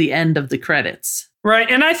almost the end of the credits. Right.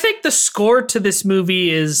 And I think the score to this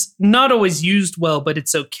movie is not always used well, but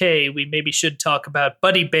it's okay. We maybe should talk about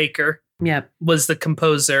Buddy Baker. Yeah. Was the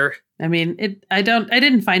composer. I mean, I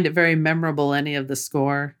didn't find it very memorable, any of the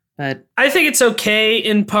score, but I think it's okay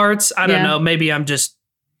in parts. I don't know. Maybe I'm just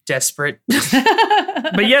desperate.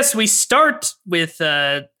 But yes, we start with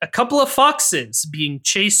a couple of foxes being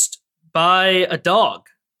chased by a dog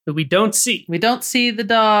that we don't see. We don't see the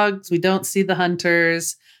dogs. We don't see the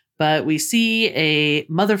hunters, but we see a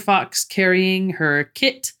mother fox carrying her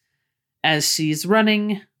kit as she's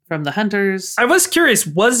running from the hunters. I was curious,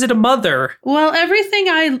 was it a mother? Well, everything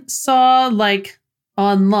I saw,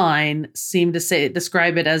 online seem to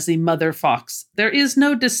describe it as the mother fox. There is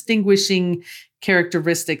no distinguishing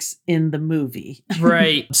characteristics in the movie.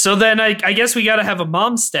 Right. So then I guess we got to have a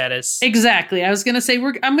mom status. Exactly. I was going to say,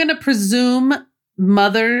 I'm going to presume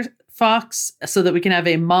mother fox so that we can have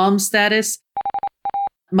a mom status.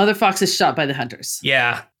 Mother fox is shot by the hunters.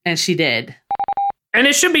 Yeah. And she did. And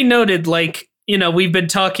it should be noted, like, you know, we've been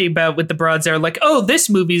talking about with the Bronze Era, like, oh, this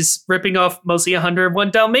movie's ripping off mostly 101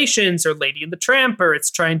 Dalmatians or Lady and the Tramp, or it's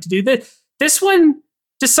trying to do this. This one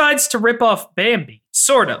decides to rip off Bambi,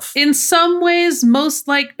 sort of. In some ways, most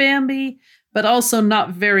like Bambi, but also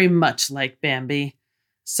not very much like Bambi.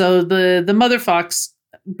 So the mother fox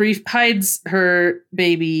hides her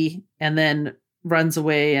baby and then runs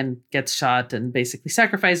away and gets shot and basically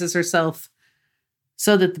sacrifices herself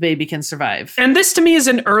so that the baby can survive. And this to me is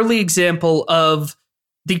an early example of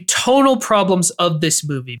the tonal problems of this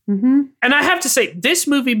movie. Mm-hmm. And I have to say, this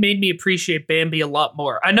movie made me appreciate Bambi a lot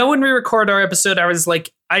more. I know when we record our episode, I was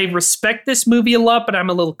like, I respect this movie a lot, but I'm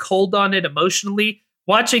a little cold on it emotionally.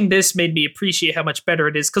 Watching this made me appreciate how much better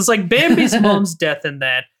it is. Because like Bambi's mom's death in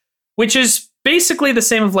that, which is basically the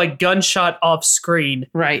same of like gunshot off screen.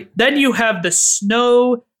 Right. Then you have the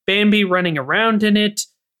snow, Bambi running around in it.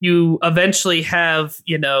 You eventually have,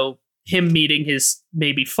 you know, him meeting his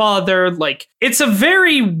maybe father. Like, it's a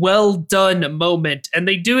very well done moment. And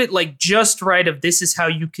they do it like just right of this is how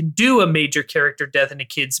you can do a major character death in a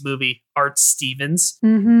kid's movie. Art Stevens.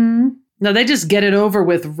 Mm-hmm. No, they just get it over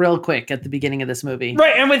with real quick at the beginning of this movie.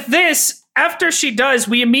 Right. And with this, after she does,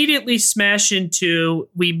 we immediately smash into,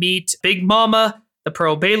 we meet Big Mama, the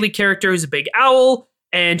Pearl Bailey character, who's a big owl.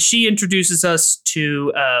 And she introduces us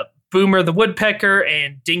to Boomer the Woodpecker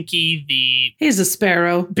and Dinky He's a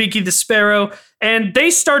sparrow. Binky the Sparrow. And they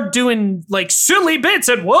start doing like silly bits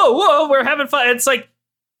and whoa, we're having fun. It's like,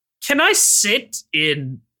 can I sit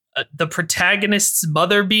in the protagonist's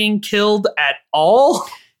mother being killed at all?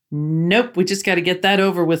 Nope. We just got to get that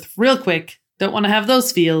over with real quick. Don't want to have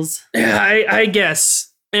those feels. Yeah, I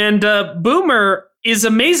guess. And Boomer is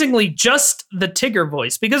amazingly just the Tigger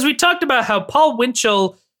voice, because we talked about how Paul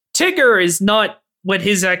Winchell, Tigger is not what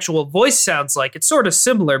his actual voice sounds like. It's sort of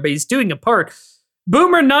similar, but he's doing a part.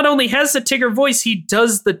 Boomer not only has the Tigger voice, he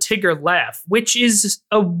does the Tigger laugh, which is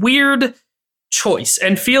a weird choice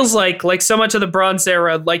and feels like so much of the Bronze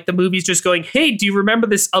Era, like the movie's just going, hey, do you remember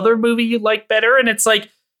this other movie you like better? And it's like,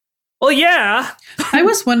 well, yeah. I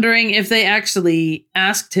was wondering if they actually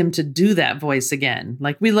asked him to do that voice again.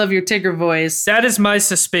 Like, we love your Tigger voice. That is my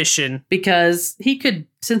suspicion. Because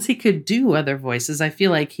since he could do other voices, I feel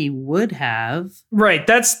like he would have. Right.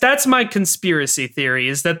 That's my conspiracy theory,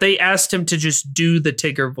 is that they asked him to just do the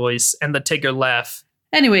Tigger voice and the Tigger laugh.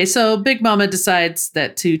 Anyway, so Big Mama decides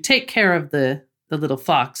that to take care of the little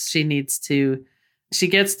fox, she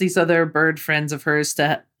gets these other bird friends of hers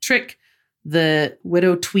to trick the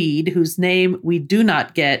Widow Tweed, whose name we do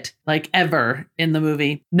not get, like, ever in the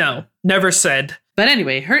movie. No, never said. But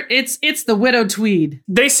anyway, it's the Widow Tweed.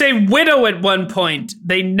 They say widow at one point.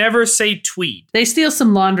 They never say Tweed. They steal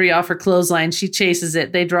some laundry off her clothesline. She chases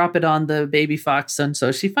it. They drop it on the baby fox, and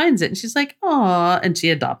so she finds it, and she's like, "Aw," and she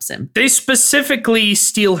adopts him. They specifically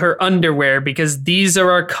steal her underwear because these are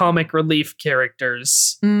our comic relief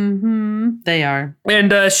characters. Mm-hmm. They are.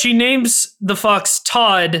 And she names the fox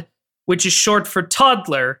Todd, which is short for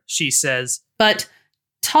toddler, she says. But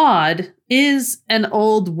Todd is an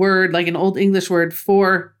old word, like an old English word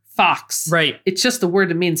for fox. Right. It's just a word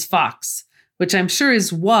that means fox, which I'm sure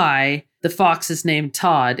is why the fox is named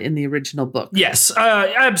Todd in the original book. Yes,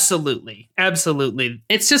 absolutely. Absolutely.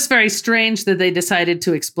 It's just very strange that they decided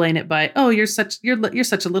to explain it by, oh, you're such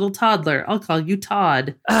a little toddler. I'll call you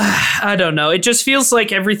Todd. I don't know. It just feels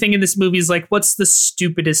like everything in this movie is like, what's the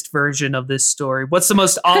stupidest version of this story? What's the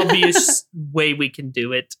most obvious way we can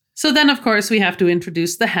do it? So then, of course, we have to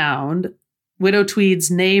introduce the Hound, Widow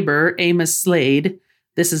Tweed's neighbor, Amos Slade.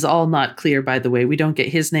 This is all not clear, by the way. We don't get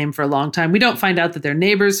his name for a long time. We don't find out that they're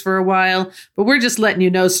neighbors for a while, but we're just letting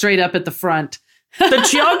you know straight up at the front. The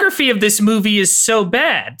geography of this movie is so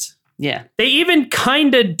bad. Yeah. They even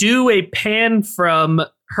kind of do a pan from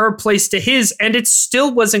her place to his, and it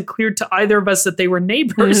still wasn't clear to either of us that they were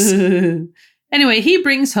neighbors. Anyway, he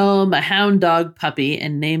brings home a hound dog puppy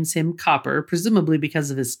and names him Copper, presumably because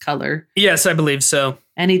of his color. Yes, I believe so.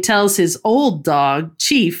 And he tells his old dog,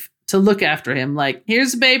 Chief, to look after him. Like,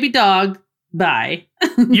 here's a baby dog. Bye.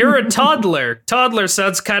 You're a toddler. Toddler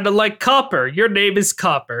sounds kind of like Copper. Your name is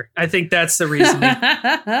Copper. I think that's the reasoning.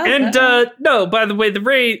 And no, by the way, the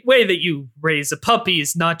way that you raise a puppy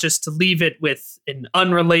is not just to leave it with an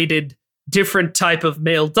unrelated different type of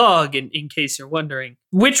male dog, in case you're wondering.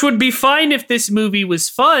 Which would be fine if this movie was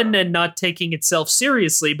fun and not taking itself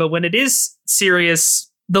seriously, but when it is serious,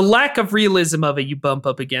 the lack of realism of it you bump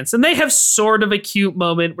up against. And they have sort of a cute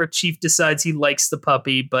moment where Chief decides he likes the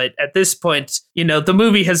puppy, but at this point, the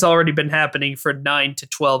movie has already been happening for 9 to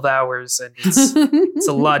 12 hours, and it's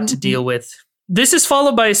a lot to deal with. This is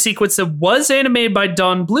followed by a sequence that was animated by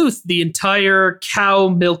Don Bluth, the entire cow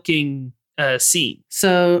milking scene.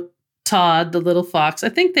 So Todd, the little fox, I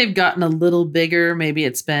think they've gotten a little bigger. Maybe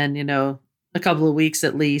it's been, a couple of weeks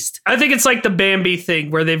at least. I think it's like the Bambi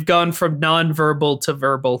thing where they've gone from nonverbal to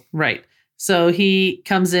verbal. Right. So he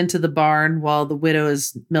comes into the barn while the widow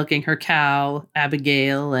is milking her cow,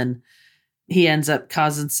 Abigail, and he ends up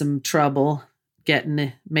causing some trouble,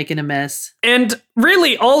 making a mess. And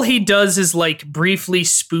really all he does is like briefly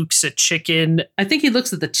spooks a chicken. I think he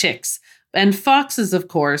looks at the chicks. And foxes, of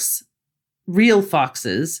course, real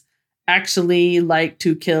foxes, actually like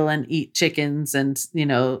to kill and eat chickens and,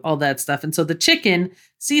 all that stuff. And so the chicken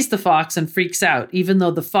sees the fox and freaks out, even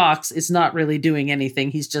though the fox is not really doing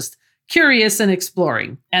anything. He's just curious and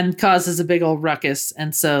exploring and causes a big old ruckus.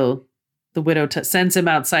 And so the widow sends him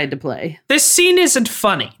outside to play. This scene isn't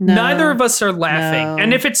funny. No, neither of us are laughing. no.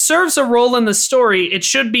 And if it serves a role in the story, it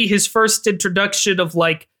should be his first introduction of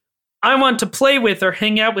like, I want to play with or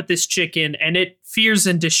hang out with this chicken, and it fears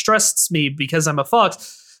and distrusts me because I'm a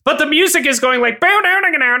fox. But the music is going like,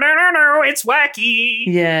 it's wacky.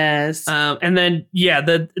 Yes. And then,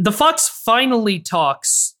 the fox finally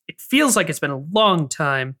talks. It feels like it's been a long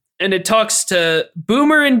time. And it talks to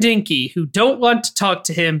Boomer and Dinky, who don't want to talk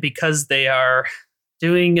to him because they are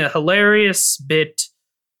doing a hilarious bit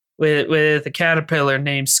with a caterpillar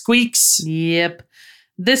named Squeaks. Yep.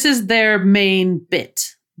 This is their main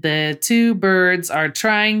bit. The two birds are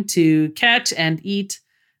trying to catch and eat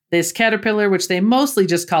this caterpillar, which they mostly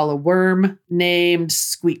just call a worm, named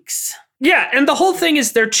Squeaks. Yeah, and the whole thing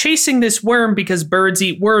is they're chasing this worm because birds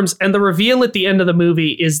eat worms, and the reveal at the end of the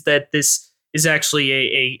movie is that this is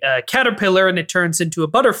actually a caterpillar, and it turns into a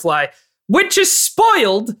butterfly, which is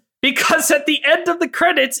spoiled because at the end of the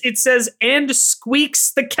credits, it says, and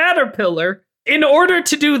Squeaks the caterpillar. In order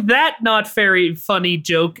to do that not very funny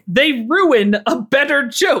joke, they ruin a better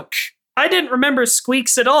joke. I didn't remember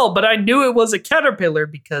Squeaks at all, but I knew it was a caterpillar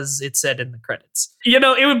because it said in the credits.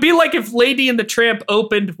 It would be like if Lady and the Tramp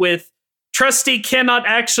opened with Trusty cannot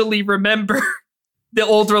actually remember the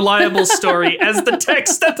old reliable story as the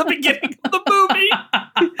text at the beginning of the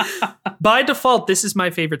movie. By default, this is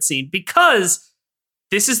my favorite scene because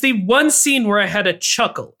this is the one scene where I had a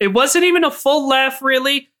chuckle. It wasn't even a full laugh,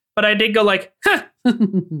 really, but I did go like, huh.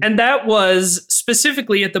 And that was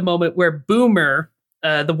specifically at the moment where Boomer,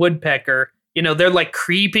 the woodpecker, they're like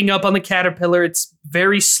creeping up on the caterpillar. It's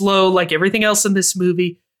very slow, like everything else in this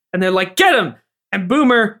movie. And they're like, get him. And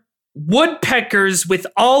Boomer woodpeckers with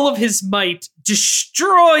all of his might,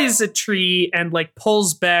 destroys a tree and like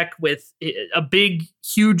pulls back with a big,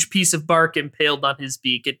 huge piece of bark impaled on his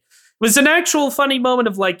beak. It was an actual funny moment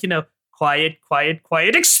of like, quiet,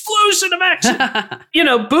 explosion of action.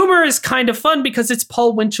 Boomer is kind of fun because it's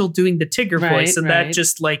Paul Winchell doing the Tigger voice. And that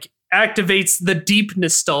just like activates the deep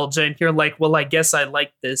nostalgia. And you're like, well, I guess I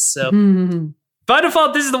like this. So by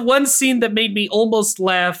default, this is the one scene that made me almost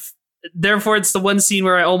laugh. Therefore, it's the one scene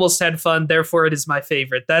where I almost had fun. Therefore, it is my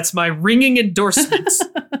favorite. That's my ringing endorsement.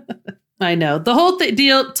 I know. The whole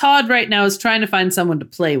deal, Todd right now is trying to find someone to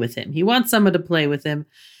play with him. He wants someone to play with him.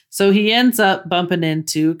 So he ends up bumping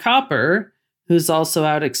into Copper, who's also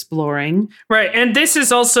out exploring. Right. And this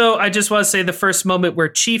is also, I just want to say, the first moment where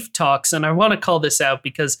Chief talks. And I want to call this out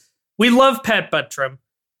because we love Pat Buttram.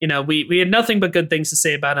 We had nothing but good things to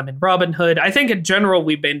say about him in Robin Hood. I think in general,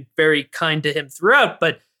 we've been very kind to him throughout.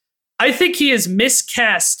 But I think he is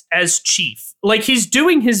miscast as Chief. Like, he's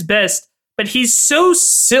doing his best, but he's so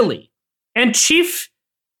silly. And Chief,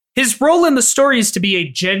 his role in the story is to be a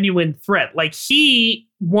genuine threat. Like, he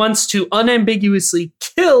wants to unambiguously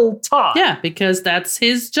kill Todd. Yeah, because that's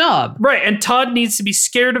his job. Right, and Todd needs to be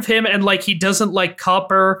scared of him, and like he doesn't like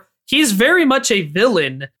Copper. He's very much a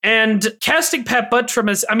villain. And casting Pat Buttram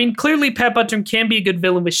as, clearly Pat Buttram can be a good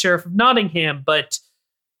villain with Sheriff of Nottingham, but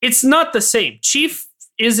it's not the same. Chief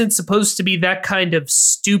isn't supposed to be that kind of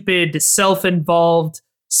stupid, self-involved,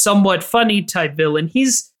 somewhat funny type villain.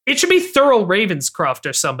 It should be Thurl Ravenscroft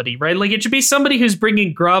or somebody, right? Like, it should be somebody who's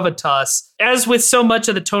bringing gravitas. As with so much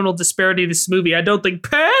of the tonal disparity of this movie, I don't think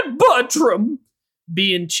Pat Buttram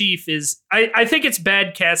being Chief is... I think it's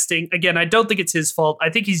bad casting. Again, I don't think it's his fault. I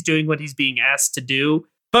think he's doing what he's being asked to do.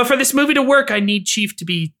 But for this movie to work, I need Chief to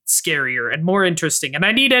be scarier and more interesting. And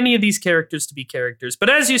I need any of these characters to be characters. But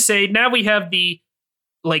as you say, now we have the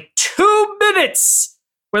like 2 minutes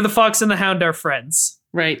where the fox and the hound are friends.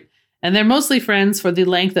 Right. And they're mostly friends for the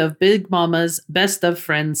length of Big Mama's Best of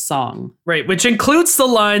Friends song. Right, which includes the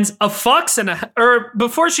lines, a fox and or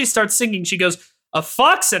before she starts singing, she goes, a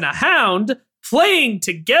fox and a hound playing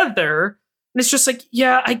together. And it's just like,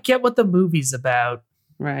 yeah, I get what the movie's about.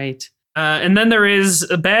 Right. And then there is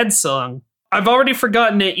a bad song. I've already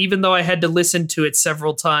forgotten it, even though I had to listen to it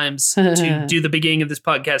several times to do the beginning of this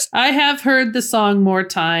podcast. I have heard the song more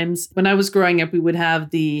times. When I was growing up, we would have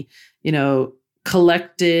the,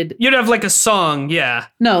 collected. You'd have like a song, yeah.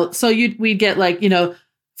 No, so we'd get like,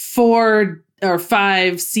 4 or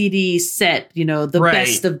 5 CD set, the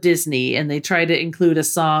best of Disney. And they try to include a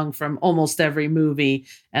song from almost every movie.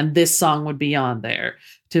 And this song would be on there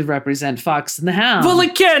to represent Fox and the Hound. Well,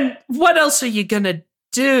 again, what else are you going to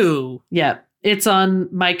do? Yeah, it's on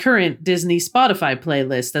my current Disney Spotify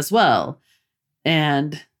playlist as well.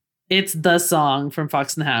 And it's the song from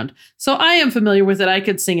Fox and the Hound. So I am familiar with it. I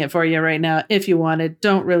could sing it for you right now if you wanted.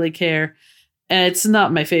 Don't really care. It's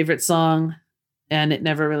not my favorite song, and it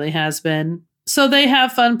never really has been. So they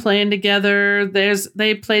have fun playing together.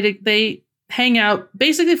 They hang out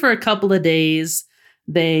basically for a couple of days.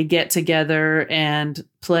 They get together and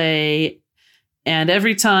play. And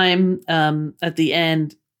every time at the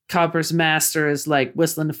end, Copper's master is like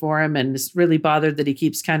whistling for him and is really bothered that he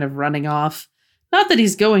keeps kind of running off. Not that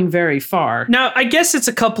he's going very far. Now, I guess it's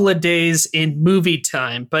a couple of days in movie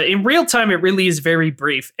time, but in real time, it really is very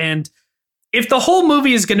brief. And if the whole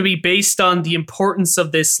movie is going to be based on the importance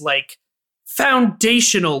of this, like,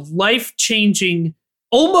 foundational, life-changing,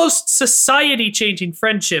 almost society-changing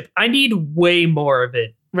friendship, I need way more of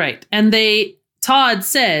it. Right. And Todd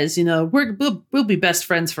says, we'll be best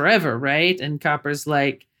friends forever, right? And Copper's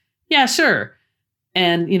like, yeah, sure.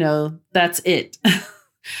 And, that's it.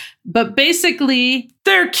 But basically,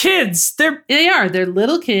 they're kids. They are. They're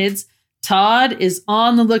little kids. Todd is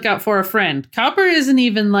on the lookout for a friend. Copper isn't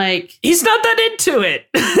even like... He's not that into it.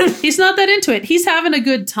 He's not that into it. He's having a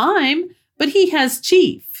good time, but he has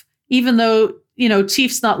Chief. Even though,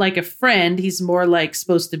 Chief's not like a friend. He's more like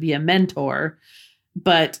supposed to be a mentor.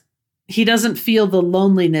 But he doesn't feel the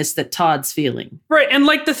loneliness that Todd's feeling. Right. And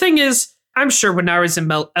like the thing is, I'm sure when I was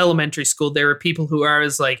in elementary school, there were people who are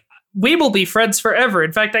as like, we will be friends forever.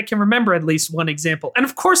 In fact, I can remember at least one example. And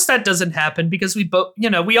of course that doesn't happen because we both,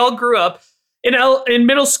 we all grew up. In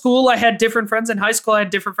middle school, I had different friends. In high school, I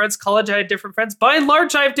had different friends. College, I had different friends. By and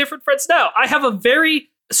large, I have different friends now. I have a very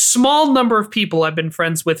small number of people I've been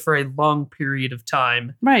friends with for a long period of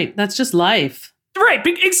time. Right. That's just life. Right.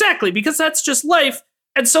 Exactly. Because that's just life.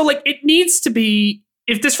 And so like it needs to be,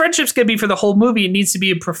 if this friendship's going to be for the whole movie, it needs to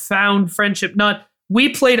be a profound friendship, not we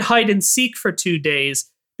played hide and seek for 2 days.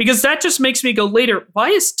 Because that just makes me go later, why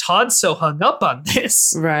is Todd so hung up on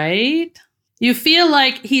this? Right? You feel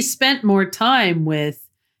like he spent more time with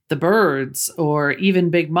the birds or even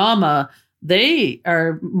Big Mama. They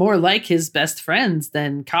are more like his best friends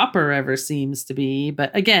than Copper ever seems to be. But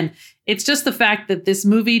again, it's just the fact that this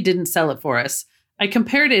movie didn't sell it for us. I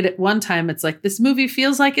compared it at one time. It's like this movie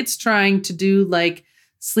feels like it's trying to do like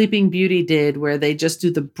Sleeping Beauty did, where they just do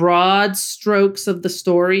the broad strokes of the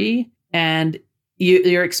story and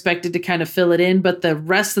you're expected to kind of fill it in, but the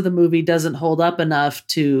rest of the movie doesn't hold up enough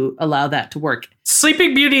to allow that to work.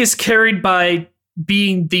 Sleeping Beauty is carried by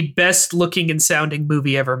being the best looking and sounding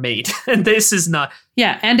movie ever made. And this is not.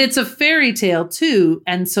 Yeah. And it's a fairy tale too.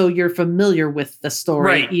 And so you're familiar with the story,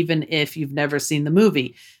 right, even if you've never seen the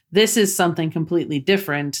movie. This is something completely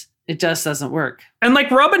different. It just doesn't work. And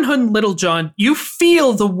like Robin Hood and Little John, you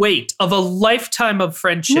feel the weight of a lifetime of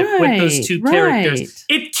friendship with those two characters.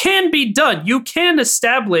 It can be done. You can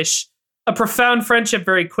establish a profound friendship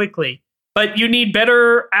very quickly, but you need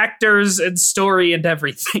better actors and story and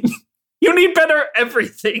everything. You need better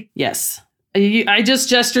everything. Yes. I just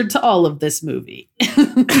gestured to all of this movie.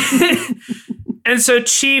 And so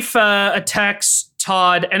Chief attacks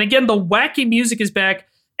Todd. And again, the wacky music is back.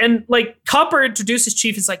 And like Copper introduces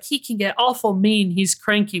Chief as like, he can get awful mean. He's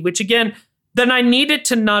cranky, which again, then I need it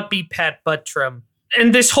to not be Pat Buttram.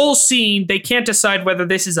 And this whole scene, they can't decide whether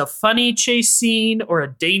this is a funny chase scene or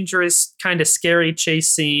a dangerous kind of scary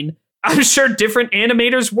chase scene. I'm sure different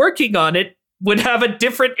animators working on it would have a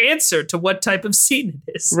different answer to what type of scene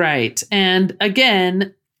it is. Right. And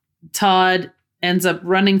again, Todd ends up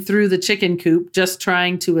running through the chicken coop, just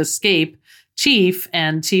trying to escape Chief,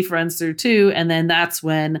 and Chief runs through too. And then that's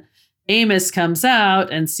when Amos comes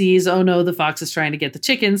out and sees, oh no, the fox is trying to get the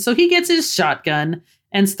chickens. So he gets his shotgun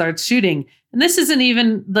and starts shooting. And this isn't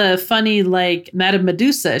even the funny, like Madame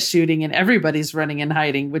Medusa shooting and everybody's running and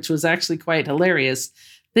hiding, which was actually quite hilarious.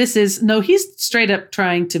 He's straight up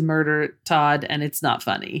trying to murder Todd, and it's not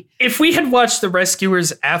funny. If we had watched The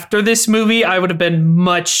Rescuers after this movie, I would have been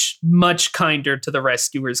much, much kinder to The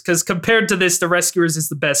Rescuers, because compared to this, The Rescuers is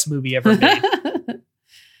the best movie ever made.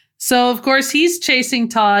 So, of course, he's chasing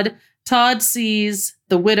Todd. Todd sees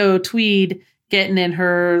the widow Tweed getting in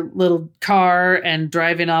her little car and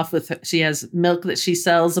driving off with, she has milk that she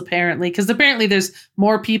sells apparently, because apparently there's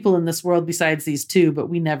more people in this world besides these two, but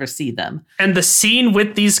we never see them. And the scene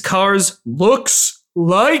with these cars looks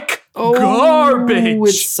like garbage.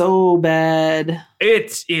 It's so bad.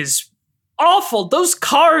 It is awful. Those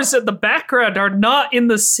cars in the background are not in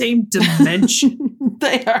the same dimension.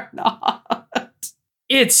 They are not.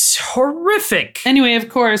 It's horrific. Anyway, of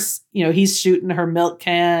course, he's shooting her milk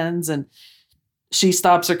cans, and she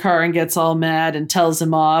stops her car and gets all mad and tells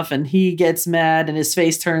him off, and he gets mad and his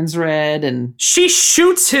face turns red, and she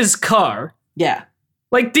shoots his car. Yeah.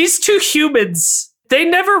 Like, these two humans, they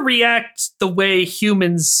never react the way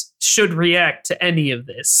humans should react to any of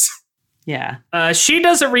this. Yeah. She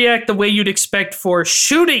doesn't react the way you'd expect for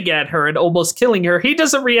shooting at her and almost killing her. He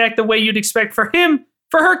doesn't react the way you'd expect for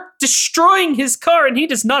her destroying his car, and he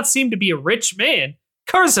does not seem to be a rich man.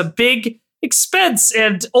 Car's a big expense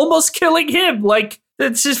and almost killing him. Like,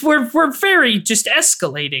 it's just, we're very just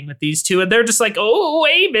escalating with these two, and they're just like, oh,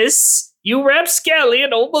 Amos, you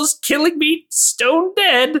rapscallion, almost killing me stone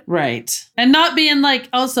dead. Right. And not being like,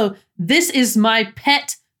 also, this is my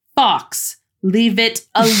pet fox. Leave it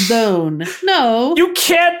alone. No. You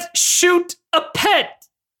can't shoot a pet.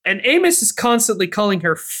 And Amos is constantly calling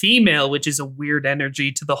her female, which is a weird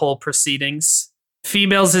energy to the whole proceedings.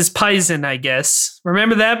 Females is Paisan, I guess.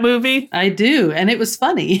 Remember that movie? I do, and it was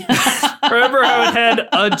funny. Remember how it had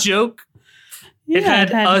a joke? Yeah, it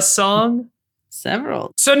had a song?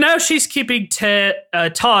 Several. So now she's keeping Todd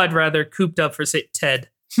cooped up for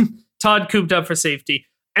Todd cooped up for safety.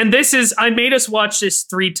 And I made us watch this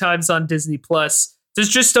 3 times on Disney+. There's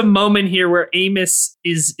just a moment here where Amos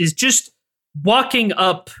is just walking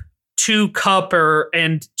up to Copper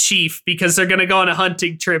and Chief because they're going to go on a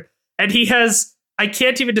hunting trip. And he has, I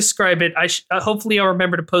can't even describe it. Hopefully I'll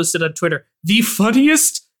remember to post it on Twitter. The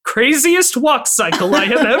funniest, craziest walk cycle I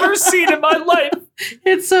have ever seen in my life.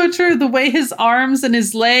 It's so true. The way his arms and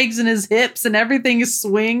his legs and his hips and everything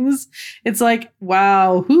swings. It's like,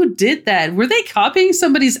 wow, who did that? Were they copying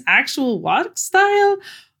somebody's actual walk style?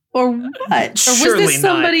 Or what? Or was this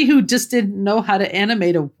somebody who just didn't know how to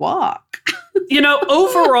animate a walk?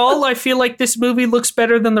 Overall, I feel like this movie looks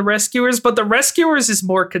better than The Rescuers, but The Rescuers is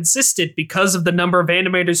more consistent because of the number of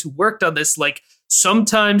animators who worked on this. Like,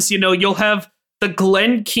 sometimes, you'll have the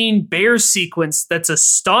Glen Keane bear sequence that's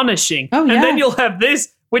astonishing. Oh, yeah. And then you'll have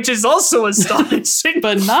this, which is also astonishing.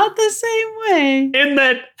 But not the same way. In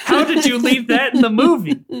that, how did you leave that in the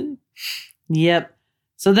movie? Yep.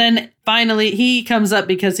 So then finally he comes up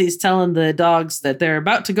because he's telling the dogs that they're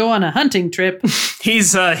about to go on a hunting trip.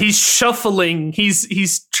 He's shuffling.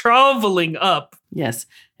 He's traveling up. Yes.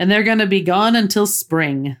 And they're going to be gone until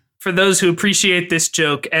spring. For those who appreciate this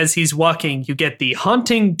joke, as he's walking, you get the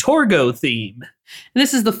haunting Torgo theme. And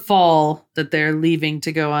this is the fall that they're leaving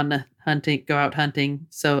to go on go out hunting.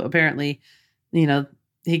 So apparently,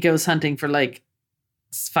 he goes hunting for like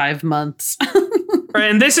 5 months. Right,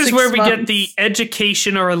 and this is where we get the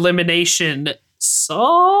education or elimination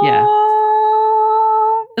song. Yeah.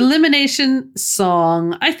 Elimination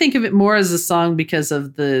song. I think of it more as a song because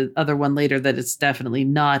of the other one later that it's definitely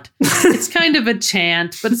not. It's kind of a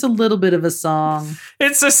chant, but it's a little bit of a song.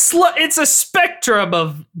 It's a spectrum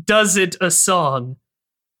of does it a song.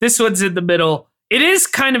 This one's in the middle. It is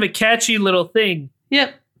kind of a catchy little thing.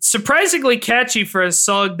 Yep. Surprisingly catchy for a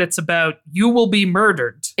song that's about you will be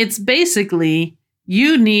murdered. It's basically,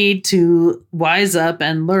 you need to wise up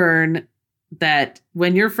and learn that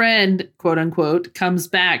when your friend, quote unquote, comes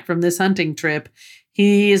back from this hunting trip,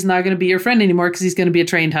 he is not going to be your friend anymore because he's going to be a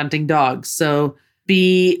trained hunting dog. So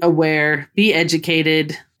be aware, be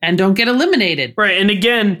educated, and don't get eliminated. Right. And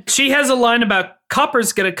again, she has a line about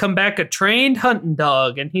Copper's going to come back a trained hunting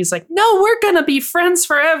dog. And he's like, no, we're going to be friends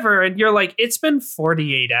forever. And you're like, it's been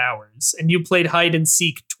 48 hours and you played hide and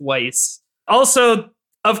seek twice. Also,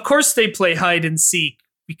 of course they play hide and seek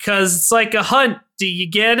because it's like a hunt. Do you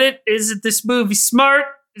get it? Isn't this movie smart?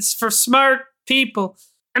 It's for smart people.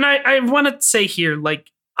 And I want to say here,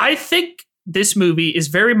 like, I think this movie is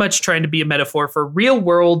very much trying to be a metaphor for real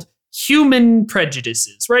world human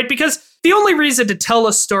prejudices, right? Because the only reason to tell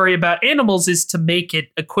a story about animals is to make it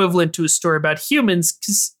equivalent to a story about humans,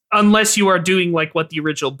 because unless you are doing like what the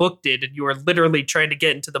original book did and you are literally trying to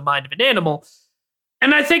get into the mind of an animal.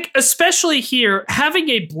 And I think especially here, having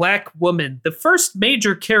a black woman, the first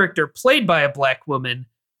major character played by a black woman,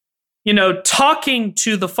 talking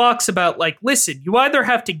to the fox about like, listen, you either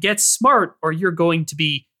have to get smart or you're going to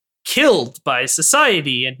be killed by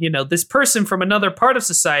society. And, this person from another part of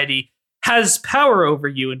society has power over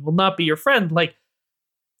you and will not be your friend. Like,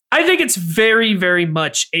 I think it's very, very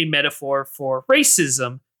much a metaphor for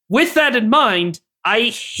racism. With that in mind, I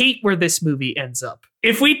hate where this movie ends up.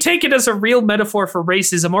 If we take it as a real metaphor for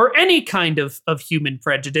racism or any kind of human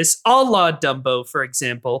prejudice, a la Dumbo, for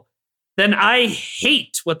example, then I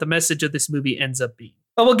hate what the message of this movie ends up being.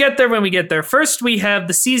 But we'll get there when we get there. First, we have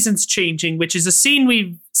the seasons changing, which is a scene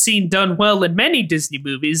we've seen done well in many Disney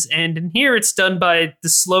movies. And in here, it's done by the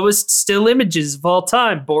slowest still images of all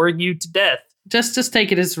time, boring you to death. Just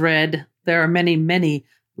take it as read. There are many, many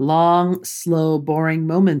long, slow, boring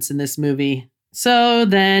moments in this movie. So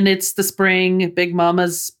then it's the spring. Big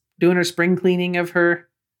Mama's doing her spring cleaning of her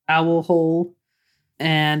owl hole.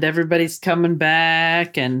 And everybody's coming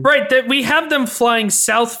back. And right, that we have them flying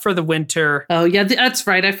south for the winter. Oh, yeah, that's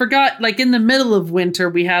right. I forgot, like in the middle of winter,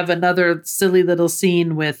 we have another silly little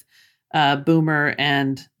scene with Boomer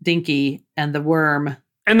and Dinky and the worm.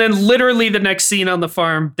 And then literally the next scene on the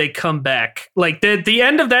farm, they come back. Like the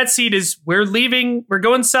end of that scene is we're leaving, we're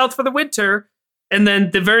going south for the winter. And then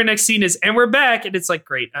the very next scene is, and we're back. And it's like,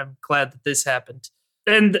 great, I'm glad that this happened.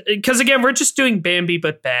 And because again, we're just doing Bambi,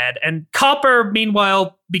 but bad. And Copper,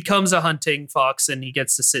 meanwhile, becomes a hunting fox and he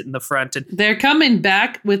gets to sit in the front. And they're coming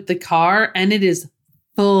back with the car and it is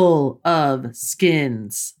full of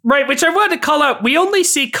skins. Right, which I wanted to call out. We only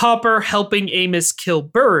see Copper helping Amos kill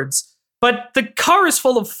birds. But the car is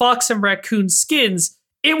full of fox and raccoon skins.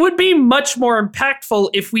 It would be much more impactful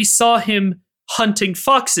if we saw him hunting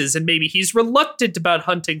foxes. And maybe he's reluctant about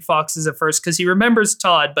hunting foxes at first because he remembers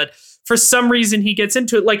Todd. But for some reason, he gets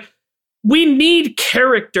into it. Like, we need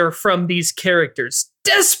character from these characters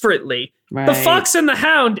desperately. Right. The Fox and the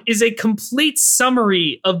Hound is a complete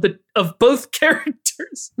summary of both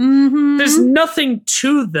characters. Mm-hmm. There's nothing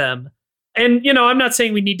to them. And, I'm not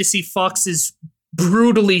saying we need to see foxes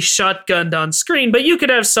brutally shotgunned on screen, but you could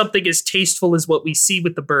have something as tasteful as what we see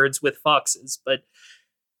with the birds with foxes. But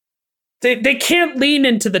they can't lean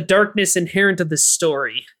into the darkness inherent of this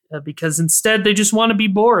story because instead they just want to be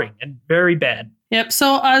boring and very bad. Yep.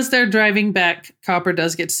 So as they're driving back, Copper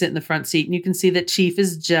does get to sit in the front seat, and you can see that Chief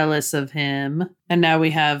is jealous of him. And now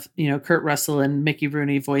we have, Kurt Russell and Mickey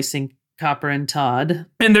Rooney voicing Copper and Todd.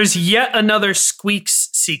 And there's yet another squeaks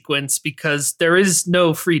sequence because there is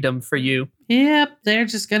no freedom for you. Yep, they're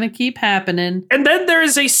just going to keep happening. And then there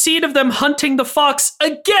is a scene of them hunting the fox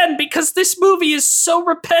again because this movie is so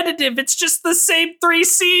repetitive. It's just the same 3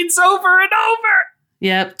 scenes over and over.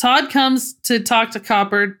 Yep, Todd comes to talk to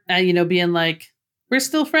Copper, being like, "We're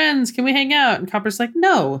still friends. Can we hang out?" And Copper's like,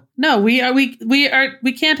 "No, we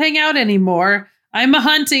can't hang out anymore. I'm a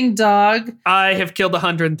hunting dog. I have killed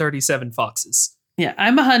 137 foxes. Yeah,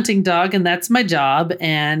 I'm a hunting dog, and that's my job,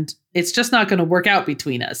 and it's just not going to work out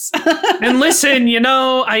between us." And listen,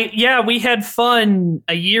 we had fun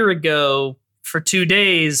a year ago for 2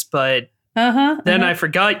 days, but then I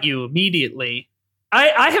forgot you immediately.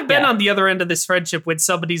 I have been on the other end of this friendship when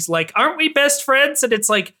somebody's like, "Aren't we best friends?" And it's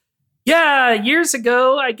like, yeah, years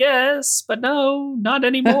ago, I guess, but no, not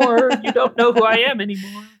anymore. You don't know who I am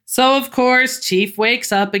anymore. So, of course, Chief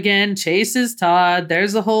wakes up again, chases Todd.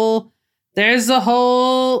 There's a whole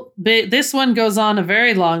bit. This one goes on a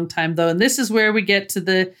very long time, though. And this is where we get to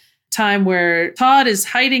the time where Todd is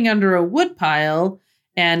hiding under a woodpile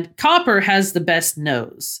and Copper has the best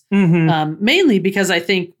nose. Mm-hmm. Mainly because I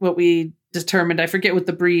think what we determined, I forget what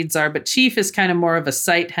the breeds are, but Chief is kind of more of a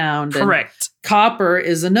sight hound. Correct. And Copper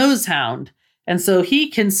is a nose hound. And so he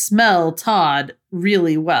can smell Todd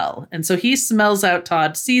really well. And so he smells out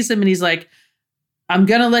Todd, sees him, and he's like, "I'm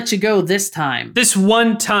going to let you go this time. This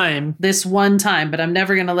one time, but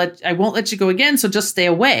I won't let you go again. So just stay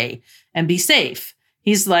away and be safe."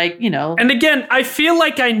 He's like, And again, I feel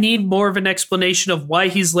like I need more of an explanation of why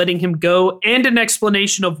he's letting him go and an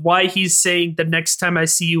explanation of why he's saying the next time I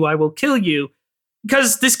see you, I will kill you.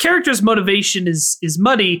 Because this character's motivation is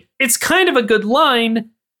muddy. It's kind of a good line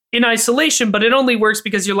in isolation, but it only works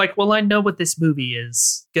because you're like, well, I know what this movie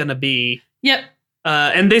is going to be. Yep.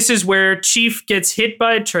 And this is where Chief gets hit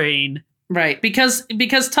by a train. Right. Because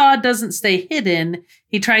Todd doesn't stay hidden.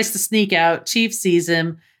 He tries to sneak out. Chief sees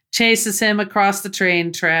him, chases him across the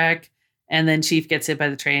train track, and then Chief gets hit by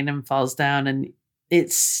the train and falls down. And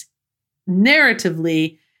it's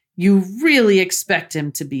narratively, you really expect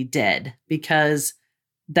him to be dead because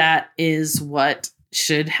that is what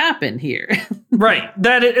should happen here. Right.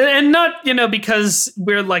 And not, because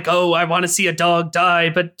we're like, oh, I want to see a dog die.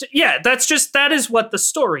 But yeah, that is what the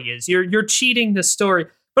story is. You're cheating the story.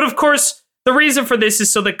 But of course, the reason for this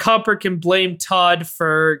is so that Copper can blame Todd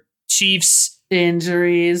for Chief's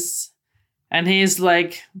injuries. And he's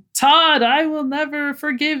like, Todd, I will never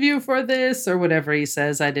forgive you for this, or whatever he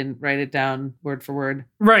says. I didn't write it down word for word.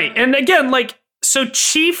 Right. And again, like, so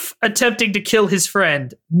Chief attempting to kill his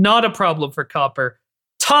friend, not a problem for Copper.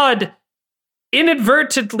 Todd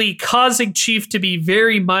inadvertently causing Chief to be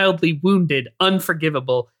very mildly wounded,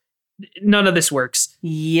 unforgivable. None of this works.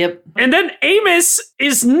 Yep. And then Amos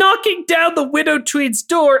is knocking down the Widow Tweed's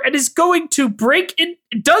door and is going to break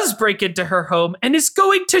into her home and is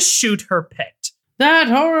going to shoot her pet. That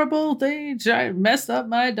horrible thing, I messed up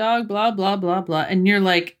my dog, blah, blah, blah, blah. And you're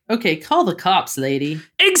like, okay, call the cops, lady.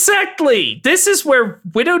 Exactly. This is where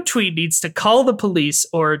Widow Tweed needs to call the police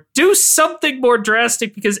or do something more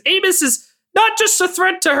drastic, because Amos is not just a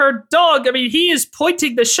threat to her dog. I mean, he is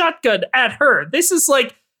pointing the shotgun at her. This is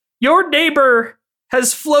like, your neighbor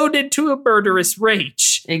has flown into a murderous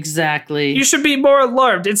rage. Exactly. You should be more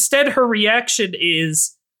alarmed. Instead, her reaction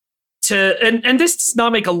is to, and this does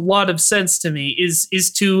not make a lot of sense to me,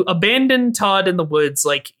 is to abandon Todd in the woods,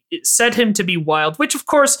 like set him to be wild, which of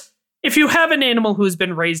course, if you have an animal who has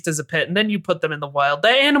been raised as a pet and then you put them in the wild, the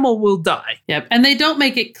animal will die. Yep. And they don't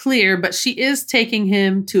make it clear, but she is taking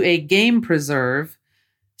him to a game preserve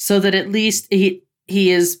so that at least he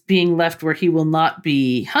is being left where he will not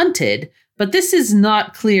be hunted. But this is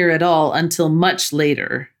not clear at all until much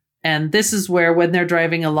later. And this is where, when they're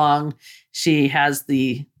driving along, she has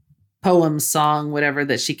the poem song, whatever,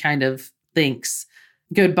 that she kind of thinks,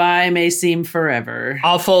 goodbye may seem forever.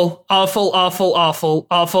 Awful, awful, awful, awful,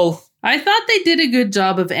 awful. I thought they did a good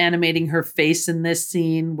job of animating her face in this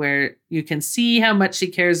scene, where you can see how much she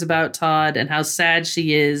cares about Todd and how sad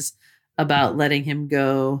she is about letting him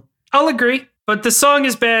go. I'll agree. But the song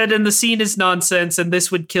is bad and the scene is nonsense, and this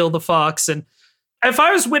would kill the fox. And if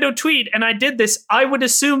I was Widow Tweed and I did this, I would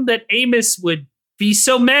assume that Amos would be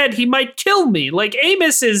so mad he might kill me. Like,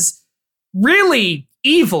 Amos is really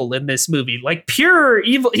evil in this movie, like pure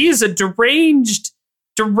evil. He is a deranged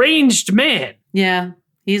man. Yeah,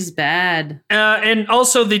 he's bad. And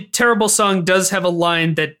also the terrible song does have a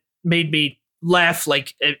line that made me laugh,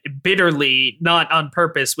 like bitterly, not on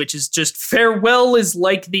purpose, which is just farewell is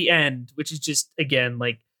like the end, which is just, again,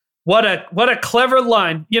 like what a clever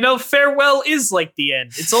line. You know, farewell is like the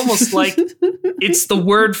end. It's almost like it's the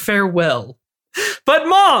word farewell. But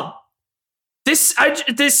Mom, this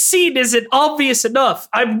scene isn't obvious enough.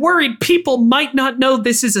 I'm worried people might not know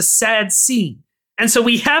this is a sad scene. And so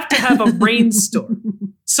we have to have a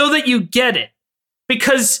rainstorm so that you get it.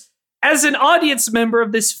 Because as an audience member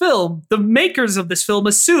of this film, the makers of this film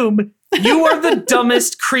assume you are the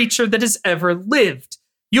dumbest creature that has ever lived.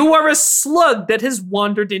 You are a slug that has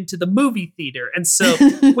wandered into the movie theater. And so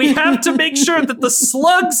we have to make sure that the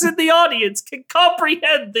slugs in the audience can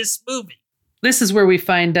comprehend this movie. This is where we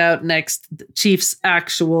find out next Chief's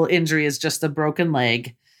actual injury is just a broken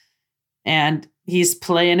leg. And he's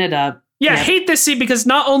playing it up. Yeah, I hate this scene because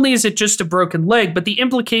not only is it just a broken leg, but the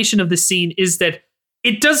implication of the scene is that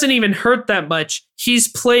it doesn't even hurt that much. He's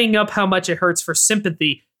playing up how much it hurts for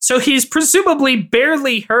sympathy. So he's presumably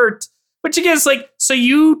barely hurt, which again is like, so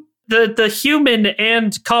you, the human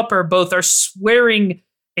and Copper both are swearing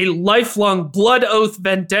a lifelong blood oath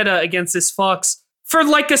vendetta against this fox for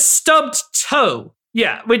like a stubbed toe.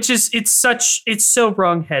 Yeah, which is, it's so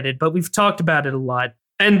wrongheaded, but we've talked about it a lot.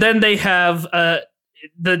 And then they have,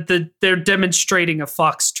 they're demonstrating a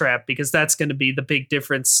fox trap, because that's going to be the big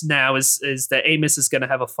difference now is that Amos is going to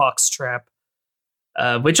have a fox trap,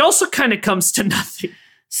 which also kind of comes to nothing.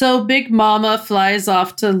 So Big Mama flies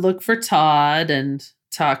off to look for Todd and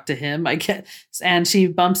talk to him, I guess. And she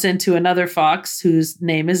bumps into another fox whose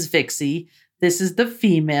name is Vixie. This is the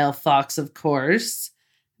female fox, of course,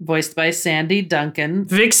 voiced by Sandy Duncan.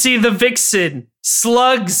 Vixie the Vixen.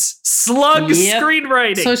 Slugs yep.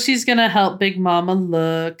 Screenwriting. So she's going to help Big Mama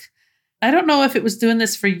look. I don't know if it was doing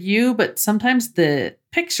this for you, but sometimes the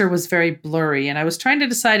picture was very blurry. And I was trying to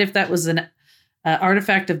decide if that was an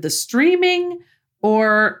artifact of the streaming,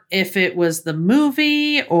 or if it was the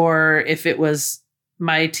movie, or if it was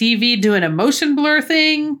my TV doing a motion blur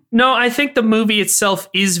thing. No, I think the movie itself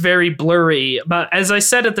is very blurry. But as I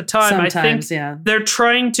said at the time, sometimes, I think they're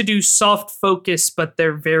trying to do soft focus, but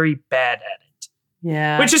they're very bad at it.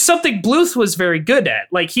 Yeah. Which is something Bluth was very good at.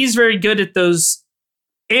 Like, he's very good at those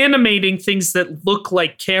animating things that look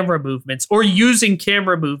like camera movements or using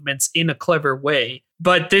camera movements in a clever way.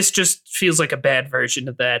 But this just feels like a bad version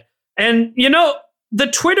of that. And, you know, the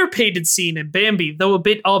Twitter-pated scene in Bambi, though a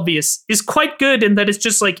bit obvious, is quite good in that it's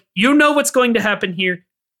just like, you know what's going to happen here.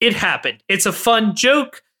 It happened. It's a fun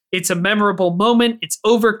joke. It's a memorable moment. It's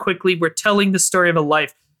over quickly. We're telling the story of a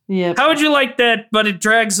life. Yep. How would you like that? But it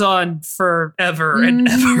drags on forever and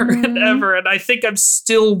ever and ever. And I think I'm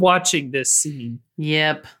still watching this scene.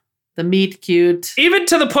 Yep. The meet cute. Even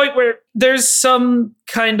to the point where there's some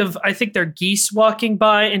kind of, I think they're geese walking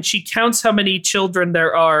by, and she counts how many children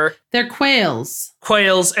there are. They're quails.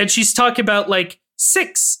 Quails. And she's talking about like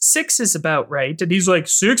 6. 6 is about right. And he's like,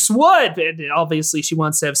 6 what? And obviously she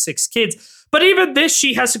wants to have 6 kids. But even this,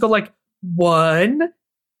 she has to go like 1,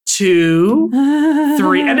 2,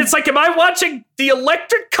 3. And it's like, am I watching The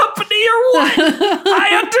Electric Company or what?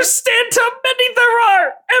 I understand how many there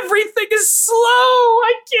are. Everything is slow.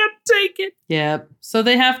 I can't take it. Yep. So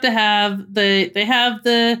they have to have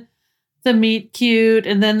the meet cute,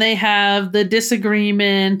 and then they have the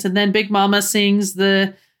disagreement, and then Big Mama sings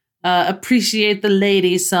the appreciate the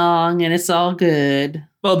lady song, and it's all good.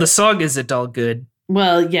 Well, the song isn't all good.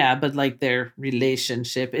 Well, yeah, but like their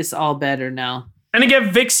relationship is all better now. And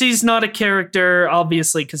again, Vixie's not a character,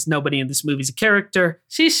 obviously, because nobody in this movie's a character.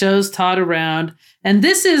 She shows Todd around. And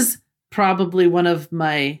this is probably one of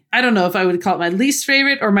my, I don't know if I would call it my least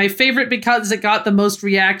favorite or my favorite because it got the most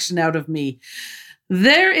reaction out of me.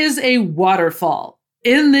 There is a waterfall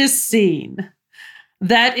in this scene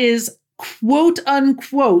that is quote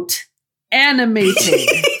unquote animated.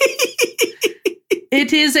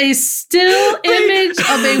 It is a still image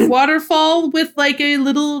of a waterfall with like a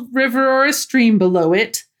little river or a stream below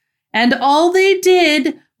it. And all they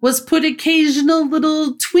did was put occasional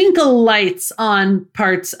little twinkle lights on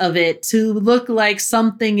parts of it to look like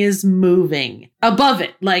something is moving above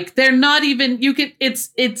it. Like they're not even,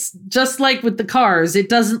 it's just like with the cars. It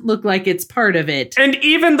doesn't look like it's part of it. And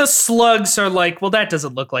even the slugs are like, well, that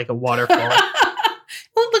doesn't look like a waterfall.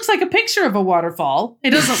 Well, it looks like a picture of a waterfall. It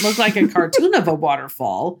doesn't look like a cartoon of a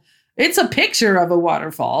waterfall. It's a picture of a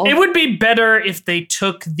waterfall. It would be better if they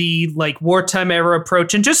took the like wartime era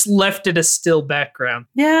approach and just left it a still background.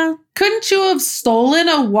 Yeah. Couldn't you have stolen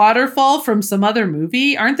a waterfall from some other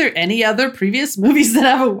movie? Aren't there any other previous movies that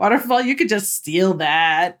have a waterfall? You could just steal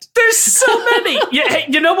that. There's so many. Yeah,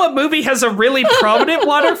 you know what movie has a really prominent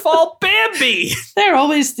waterfall? Bambi. They're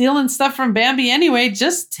always stealing stuff from Bambi anyway.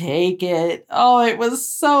 Just take it. Oh, it was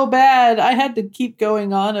so bad. I had to keep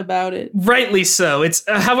going on about it. Rightly so. It's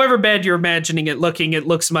however bad you're imagining it looking, it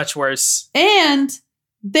looks much worse. And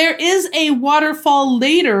there is a waterfall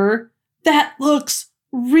later that looks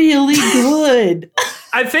really good.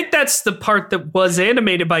 I think that's the part that was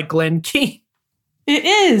animated by Glenn Keane. It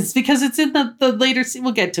is, because it's in the later scene.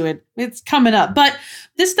 We'll get to it. It's coming up. But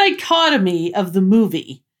this dichotomy of the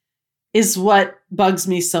movie is what bugs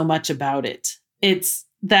me so much about it. It's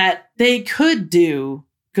that they could do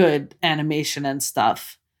good animation and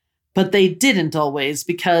stuff, but they didn't always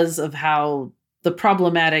because of how the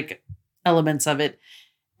problematic elements of it.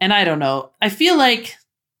 And I don't know. I feel like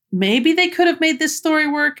maybe they could have made this story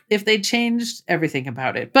work if they changed everything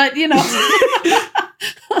about it. But, you know,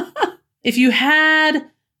 if you had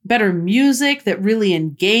better music that really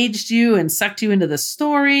engaged you and sucked you into the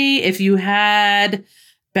story, if you had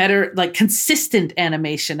better, like consistent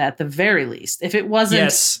animation at the very least, if it wasn't,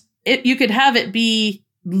 yes, you could have it be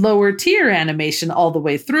lower tier animation all the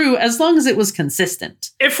way through as long as it was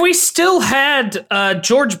consistent. If we still had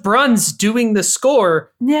George Bruns doing the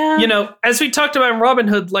score, yeah, you know, as we talked about in Robin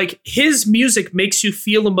Hood, like his music makes you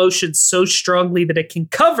feel emotions so strongly that it can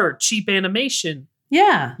cover cheap animation.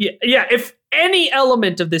 Yeah. Yeah. If any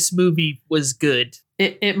element of this movie was good,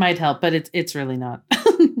 it might help, but it's really not.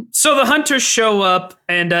 So the hunters show up,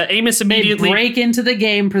 and Amos immediately they break into the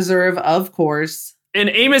game preserve, of course. And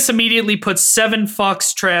Amos immediately puts 7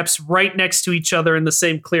 fox traps right next to each other in the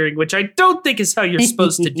same clearing, which I don't think is how you're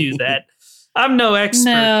supposed to do that. I'm no expert.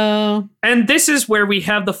 No. And this is where we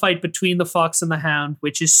have the fight between the fox and the hound,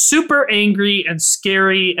 which is super angry and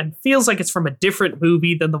scary and feels like it's from a different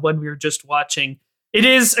movie than the one we were just watching. It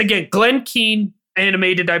is, again, Glenn Keane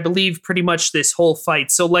animated, I believe, pretty much this whole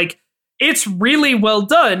fight. So, like, it's really well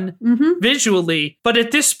done visually. But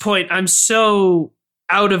at this point, I'm so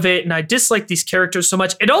out of it, and I dislike these characters so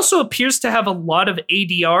much. It also appears to have a lot of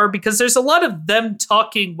ADR because there's a lot of them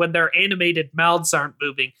talking when their animated mouths aren't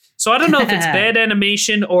moving. So I don't know if it's bad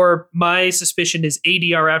animation or my suspicion is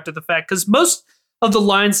ADR after the fact, because most of the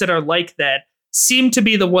lines that are like that seem to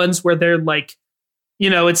be the ones where they're like, you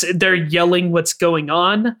know, they're yelling what's going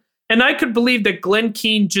on. And I could believe that Glenn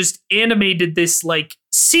Keane just animated this like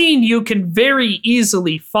scene you can very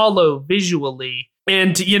easily follow visually.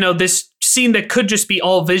 And, you know, this scene that could just be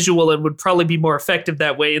all visual and would probably be more effective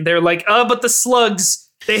that way. And they're like, oh, but the slugs,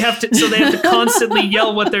 they have to constantly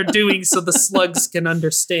yell what they're doing so the slugs can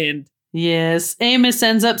understand. Yes, Amos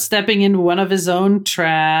ends up stepping into one of his own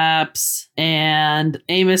traps, and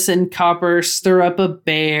Amos and Copper stir up a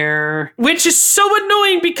bear. Which is so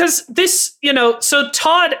annoying because this, so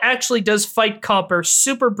Todd actually does fight Copper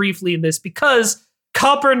super briefly in this because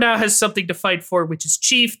Copper now has something to fight for, which is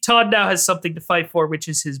Chief. Todd now has something to fight for, which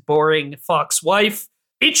is his boring fox wife.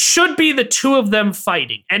 It should be the two of them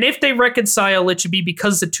fighting. And if they reconcile, it should be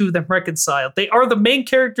because the two of them reconciled. They are the main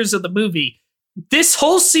characters of the movie. This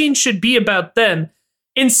whole scene should be about them.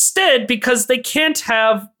 Instead, because they can't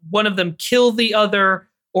have one of them kill the other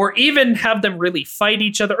or even have them really fight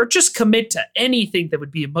each other or just commit to anything that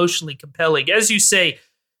would be emotionally compelling. As you say,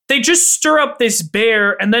 they just stir up this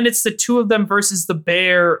bear and then it's the two of them versus the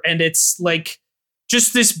bear. And it's like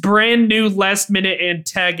just this brand new last minute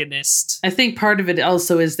antagonist. I think part of it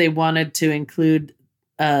also is they wanted to include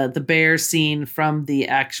the bear scene from the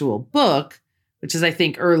actual book, which is, I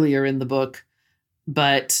think, earlier in the book.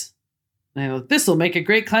 But this will make a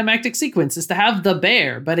great climactic sequence is to have the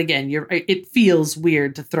bear. But again, it feels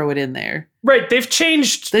weird to throw it in there. Right. They've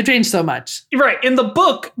changed so much. Right. In the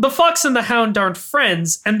book, the fox and the hound aren't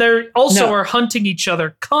friends, and they also are hunting each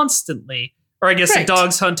other constantly. Or I guess the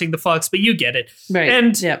dog's hunting the fox, but you get it. Right.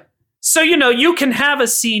 And yep. So, you can have a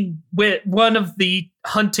scene with one of the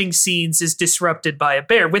hunting scenes is disrupted by a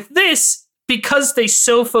bear. With this, because they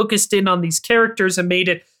so focused in on these characters and made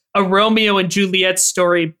it a Romeo and Juliet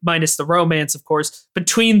story, minus the romance, of course,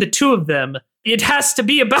 between the two of them, it has to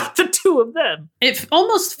be about the two of them. It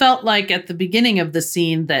almost felt like at the beginning of the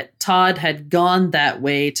scene that Todd had gone that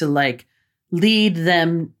way to lead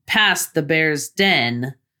them past the bear's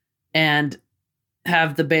den and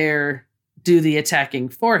have the bear do the attacking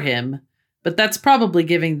for him. But that's probably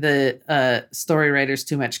giving the story writers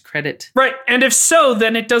too much credit. Right. And if so,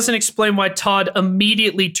 then it doesn't explain why Todd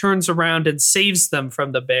immediately turns around and saves them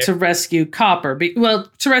from the bear. To rescue Copper.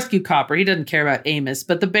 To rescue Copper. He doesn't care about Amos.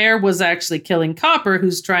 But the bear was actually killing Copper,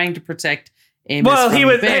 who's trying to protect Amos from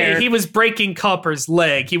the bear. He was breaking Copper's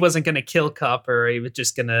leg. He wasn't going to kill Copper. He was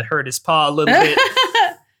just going to hurt his paw a little bit.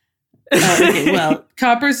 Okay, well,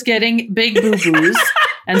 Copper's getting big boo-boos.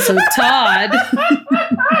 And so Todd...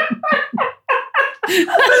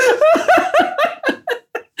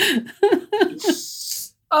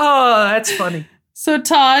 Oh, that's funny. So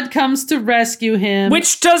Todd comes to rescue him.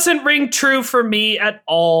 Which doesn't ring true for me at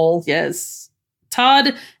all. Yes.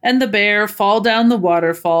 Todd and the bear fall down the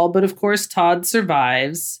waterfall, but of course Todd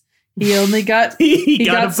survives. He only got he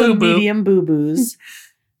got some medium boo-boos.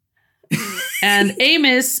 And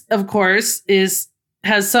Amos, of course,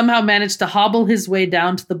 has somehow managed to hobble his way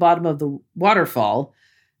down to the bottom of the waterfall,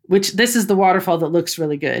 which this is the waterfall that looks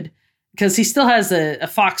really good. Because he still has a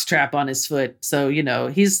fox trap on his foot. So,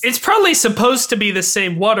 he's... It's probably supposed to be the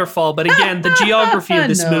same waterfall, but again, the geography of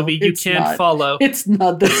this movie, you can't follow. It's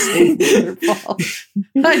not the same waterfall.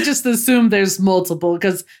 I just assume there's multiple,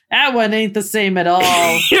 because that one ain't the same at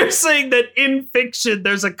all. You're saying that in fiction,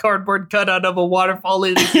 there's a cardboard cutout of a waterfall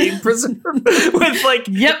in a game preserve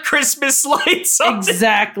with, Christmas lights on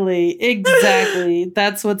Exactly.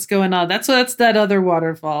 That's what's going on. That's that other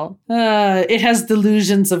waterfall. It has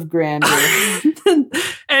delusions of grandeur.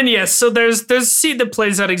 And yes, so there's a scene that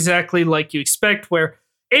plays out exactly like you expect, where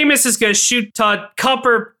Amos is going to shoot Todd.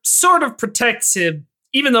 Copper sort of protects him,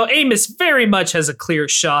 even though Amos very much has a clear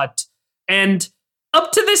shot. And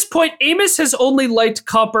up to this point, Amos has only liked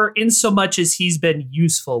Copper in so much as he's been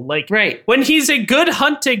useful. When he's a good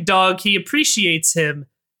hunting dog, he appreciates him.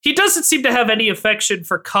 He doesn't seem to have any affection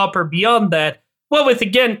for Copper beyond that. Well, with,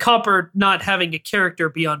 again, Copper not having a character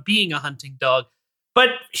beyond being a hunting dog.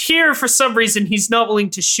 But here, for some reason, he's not willing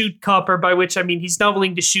to shoot Copper, by which I mean he's not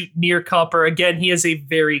willing to shoot near Copper. Again, he has a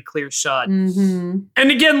very clear shot. Mm-hmm. And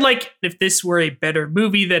again, if this were a better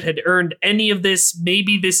movie that had earned any of this,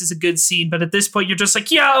 maybe this is a good scene. But at this point, you're just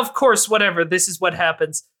yeah, of course, whatever. This is what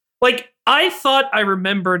happens. I thought I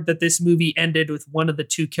remembered that this movie ended with one of the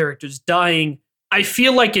two characters dying. I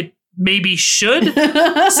feel like it maybe should.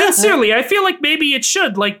 Sincerely, I feel like maybe it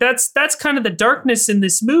should. That's kind of the darkness in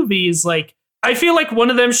this movie is I feel like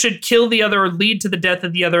one of them should kill the other or lead to the death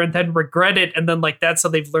of the other and then regret it. And then that's how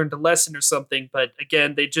they've learned a lesson or something. But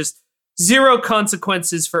again, they just zero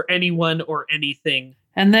consequences for anyone or anything.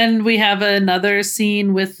 And then we have another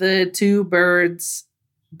scene with the two birds,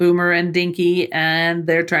 Boomer and Dinky, and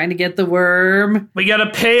they're trying to get the worm. We got to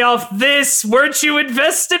pay off this. Weren't you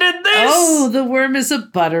invested in this? Oh, the worm is a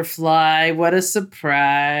butterfly. What a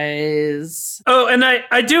surprise. Oh, and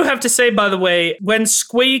I do have to say, by the way, when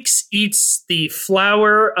Squeaks eats the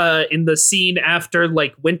flower in the scene after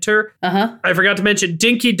winter, I forgot to mention,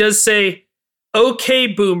 Dinky does say, okay,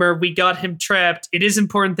 Boomer, we got him trapped. It is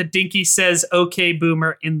important that Dinky says, okay,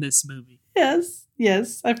 Boomer, in this movie.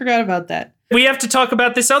 Yes, I forgot about that. We have to talk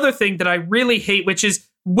about this other thing that I really hate, which is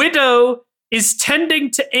Widow is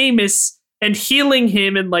tending to Amos and healing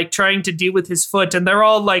him and like trying to deal with his foot. And they're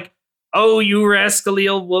all like, oh, you rascally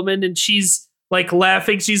old woman. And she's like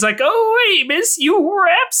laughing. She's like, oh, Amos, you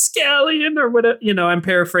rapscallion, or whatever. You know, I'm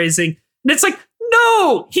paraphrasing. And it's like,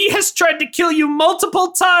 no, he has tried to kill you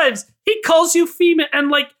multiple times. He calls you female. And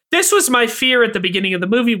like, this was my fear at the beginning of the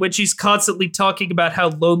movie, when she's constantly talking about how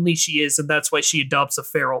lonely she is. And that's why she adopts a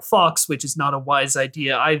feral fox, which is not a wise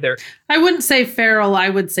idea either. I wouldn't say feral. I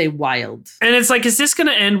would say wild. And it's like, is this going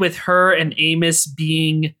to end with her and Amos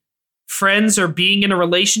being friends or being in a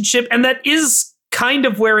relationship? And that is kind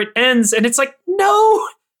of where it ends. And it's like, no,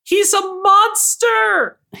 he's a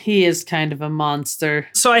monster. He is kind of a monster.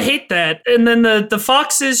 So I hate that. And then the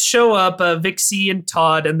foxes show up, Vixie and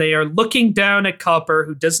Todd, and they are looking down at Copper,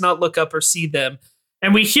 who does not look up or see them.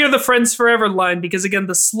 And we hear the Friends Forever line because, again,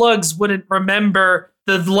 the slugs wouldn't remember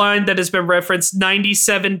the line that has been referenced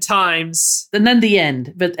 97 times. And then the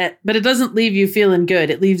end. But it doesn't leave you feeling good.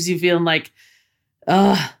 It leaves you feeling like,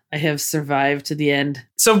 I have survived to the end.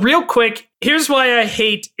 So real quick, here's why I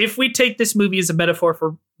hate, if we take this movie as a metaphor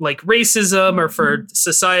for like racism or for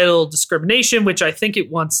societal discrimination, which I think it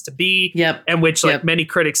wants to be, and which like many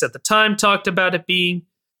critics at the time talked about it being.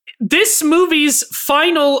 This movie's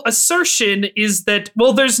final assertion is that,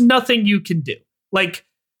 well, there's nothing you can do. Like,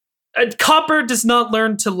 Copper does not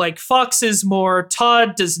learn to like foxes more.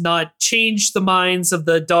 Todd does not change the minds of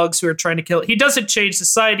the dogs who are trying to kill it. He doesn't change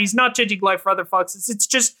society. He's not changing life for other foxes. It's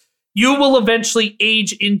just, you will eventually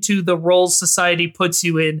age into the roles society puts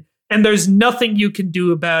you in, and there's nothing you can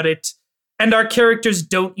do about it. And our characters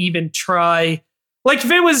don't even try. Like, if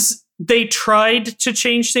it was, they tried to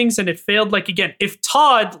change things and it failed, like, again, if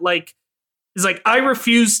Todd, like, is like, I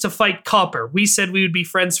refuse to fight Copper. We said we would be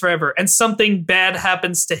friends forever. And something bad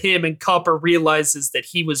happens to him and Copper realizes that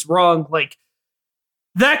he was wrong. Like,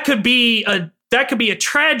 that could be a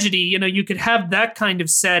tragedy. You know, you could have that kind of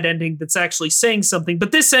sad ending that's actually saying something.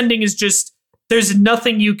 But this ending is just, there's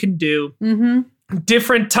nothing you can do. Mm-hmm.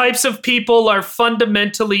 Different types of people are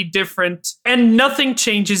fundamentally different, and nothing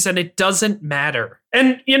changes, and it doesn't matter.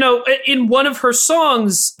 And, you know, in one of her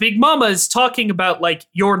songs, Big Mama is talking about like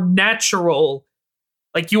you are natural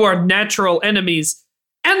enemies.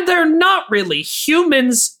 And they're not really.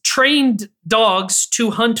 Humans trained dogs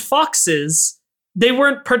to hunt foxes. They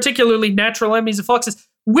weren't particularly natural enemies of foxes,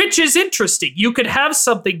 which is interesting. You could have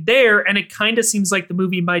something there, and it kind of seems like the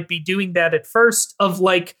movie might be doing that at first, of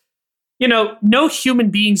like, you know, no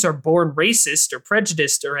human beings are born racist or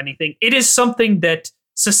prejudiced or anything. It is something that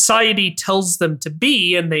society tells them to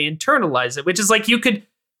be, and they internalize it, which is like, you could,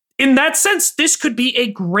 in that sense, this could be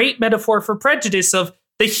a great metaphor for prejudice of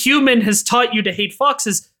the human has taught you to hate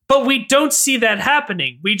foxes, but we don't see that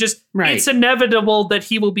happening. We just, It's inevitable that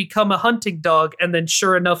he will become a hunting dog, and then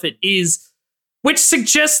sure enough, it is. Which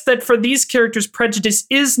suggests that for these characters, prejudice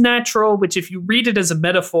is natural, which if you read it as a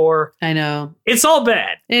metaphor, I know, it's all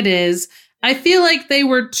bad. It is. I feel like they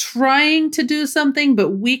were trying to do something,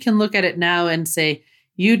 but we can look at it now and say,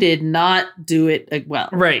 you did not do it well.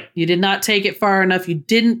 Right. You did not take it far enough. You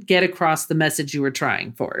didn't get across the message you were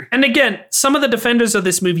trying for. And again, some of the defenders of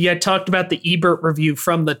this movie, I talked about the Ebert review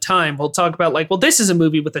from the time. We'll talk about like, well, this is a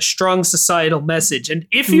movie with a strong societal message. And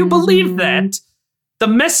if you believe that, the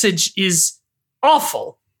message is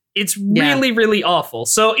awful. It's really, really awful.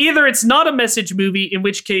 So either it's not a message movie, in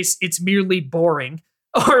which case it's merely boring,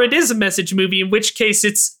 or it is a message movie, in which case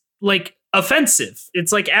it's like offensive.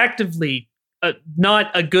 It's like actively not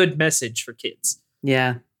a good message for kids.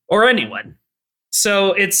 Yeah. Or anyone.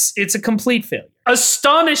 So it's a complete failure.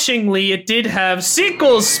 Astonishingly, it did have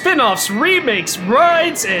sequels, spin-offs, remakes,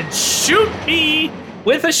 rides, and shoot me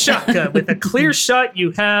with a shotgun, with a clear shot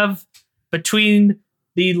you have between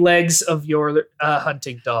the legs of your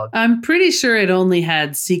hunting dog. I'm pretty sure it only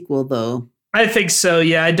had sequel, though. I think so,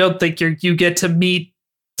 yeah. I don't think you get to meet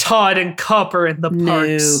Todd and Copper in the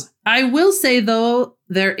parks. No. I will say, though,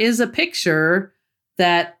 there is a picture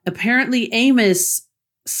that apparently Amos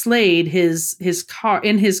Slade, his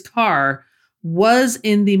car, was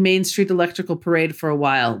in the Main Street Electrical Parade for a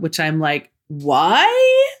while, which I'm like,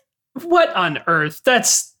 why? What on earth?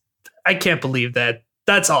 I can't believe that.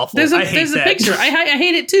 That's awful. There's a picture. I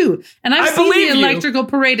hate it too. And I've seen the Electrical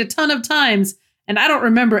Parade a ton of times, and I don't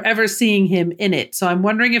remember ever seeing him in it. So I'm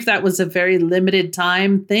wondering if that was a very limited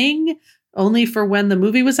time thing, only for when the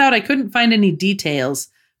movie was out. I couldn't find any details,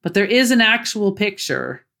 but there is an actual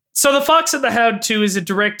picture. So The Fox and the Hound 2 is a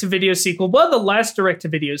direct-to-video sequel. One of the last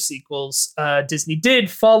direct-to-video sequels Disney did,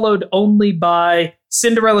 followed only by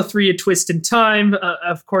Cinderella 3, A Twist in Time,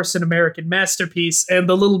 of course, an American masterpiece, and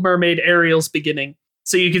The Little Mermaid, Ariel's Beginning.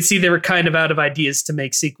 So you can see they were kind of out of ideas to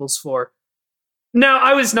make sequels for. Now,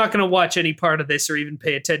 I was not going to watch any part of this or even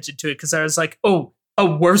pay attention to it because I was like, oh, a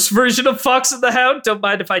worse version of Fox and the Hound? Don't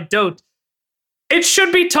mind if I don't. It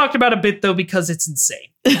should be talked about a bit, though, because it's insane.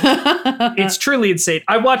 It's truly insane.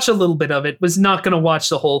 I watched a little bit of it, was not going to watch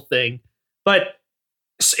the whole thing. But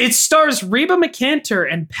it stars Reba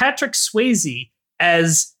McEntire and Patrick Swayze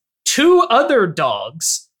as two other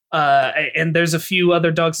dogs, and there's a few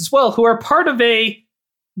other dogs as well, who are part of a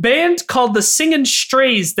band called the Singin'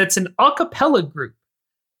 Strays that's an a cappella group.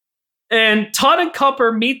 And Todd and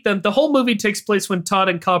Copper meet them. The whole movie takes place when Todd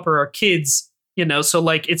and Copper are kids, so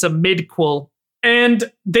like it's a midquel.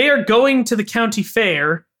 And they are going to the county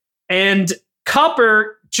fair, and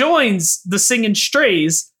Copper joins the Singin'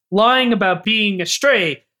 Strays, lying about being a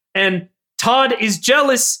stray. And Todd is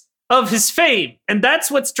jealous of his fame. And that's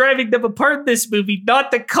what's driving them apart in this movie. Not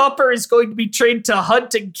that Copper is going to be trained to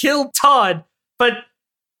hunt and kill Todd, but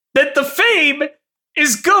that the fame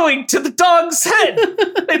is going to the dog's head.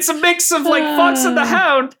 It's a mix of like Fox and the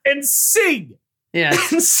Hound and Sing.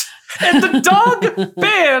 Yes. And the dog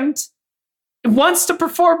band wants to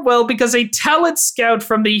perform well because a talent scout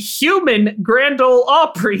from the human Grand Ole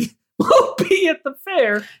Opry will be at the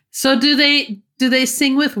fair. So do they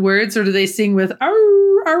sing with words or do they sing with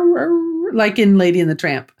arr, arr, arr, like in Lady and the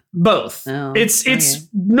Tramp? Both. Oh, it's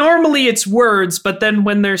normally it's words, but then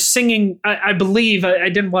when they're singing, I believe, I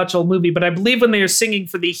didn't watch the whole movie, but I believe when they are singing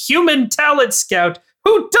for the human talent scout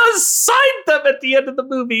who does sign them at the end of the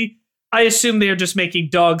movie, I assume they are just making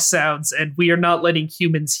dog sounds and we are not letting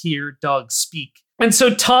humans hear dogs speak. And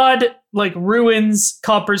so Todd ruins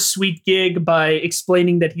Copper's sweet gig by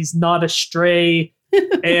explaining that he's not a stray.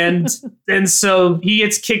 and so he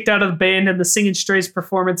gets kicked out of the band and the Singin' Strays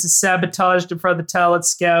performance is sabotaged in front of the talent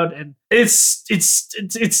scout. And it's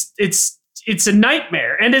a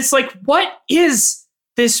nightmare. And it's like, what is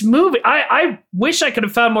this movie? I wish I could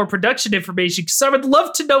have found more production information because I would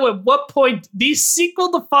love to know at what point the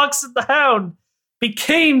sequel to Fox and the Hound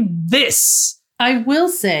became this. I will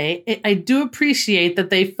say, I do appreciate that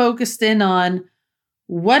they focused in on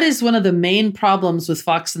what is one of the main problems with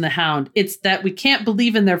Fox and the Hound. It's that we can't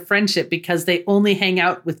believe in their friendship because they only hang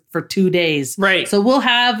out for 2 days. Right. So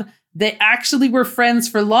they actually were friends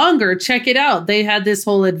for longer. Check it out. They had this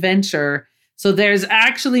whole adventure. So there's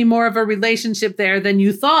actually more of a relationship there than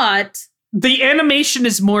you thought. The animation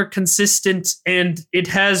is more consistent and it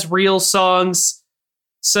has real songs.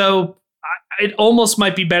 So it almost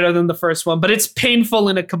might be better than the first one, but it's painful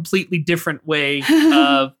in a completely different way.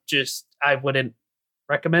 I wouldn't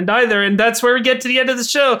recommend either. And that's where we get to the end of the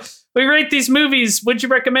show. We rate these movies. Would you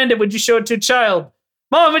recommend it? Would you show it to a child?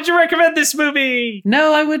 Mom, would you recommend this movie?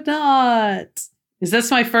 No, I would not. Is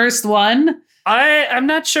this my first one? I'm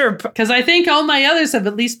not sure. Because I think all my others have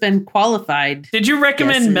at least been qualified. Did you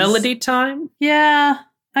recommend guesses. Melody Time? Yeah.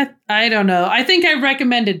 I don't know. I think I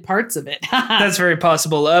recommended parts of it. That's very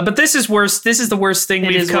possible. But this is worse. This is the worst thing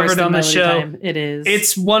we've covered on the show. Time. It is.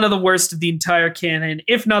 It's one of the worst of the entire canon,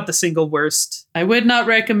 if not the single worst. I would not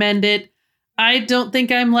recommend it. I don't think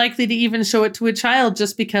I'm likely to even show it to a child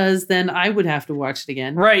just because then I would have to watch it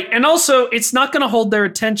again. Right. And also, it's not going to hold their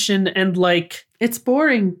attention and it's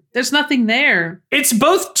boring. There's nothing there. It's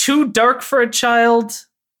both too dark for a child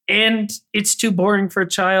and it's too boring for a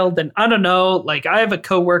child. And I don't know, I have a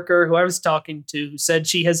coworker who I was talking to who said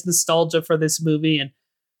she has nostalgia for this movie. And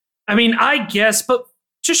I mean, I guess, but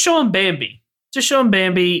just show him Bambi. Just show him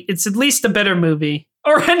Bambi. It's at least a better movie.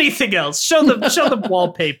 Or anything else. Show them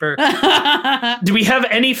wallpaper. Do we have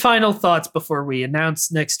any final thoughts before we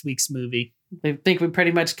announce next week's movie? I think we pretty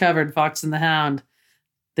much covered Fox and the Hound.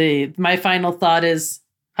 My final thought is,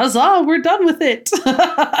 huzzah, we're done with it.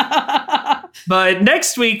 But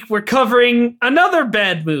next week, we're covering another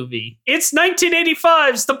bad movie. It's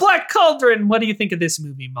 1985's The Black Cauldron. What do you think of this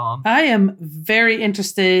movie, Mom? I am very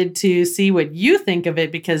interested to see what you think of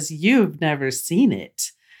it because you've never seen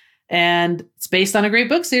it. And it's based on a great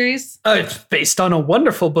book series. It's based on a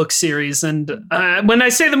wonderful book series. And when I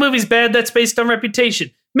say the movie's bad, that's based on reputation.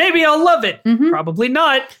 Maybe I'll love it. Mm-hmm. Probably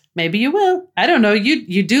not. Maybe you will. I don't know.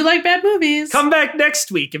 You do like bad movies. Come back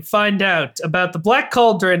next week and find out about The Black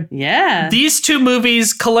Cauldron. Yeah. These two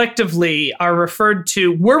movies collectively were referred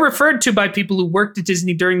to by people who worked at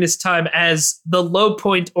Disney during this time as the low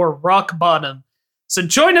point or rock bottom. So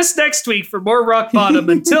join us next week for more Rock Bottom.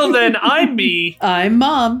 Until then, I'm me. I'm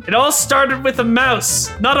Mom. It all started with a mouse.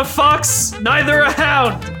 Not a fox, neither a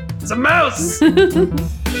hound. It's a mouse.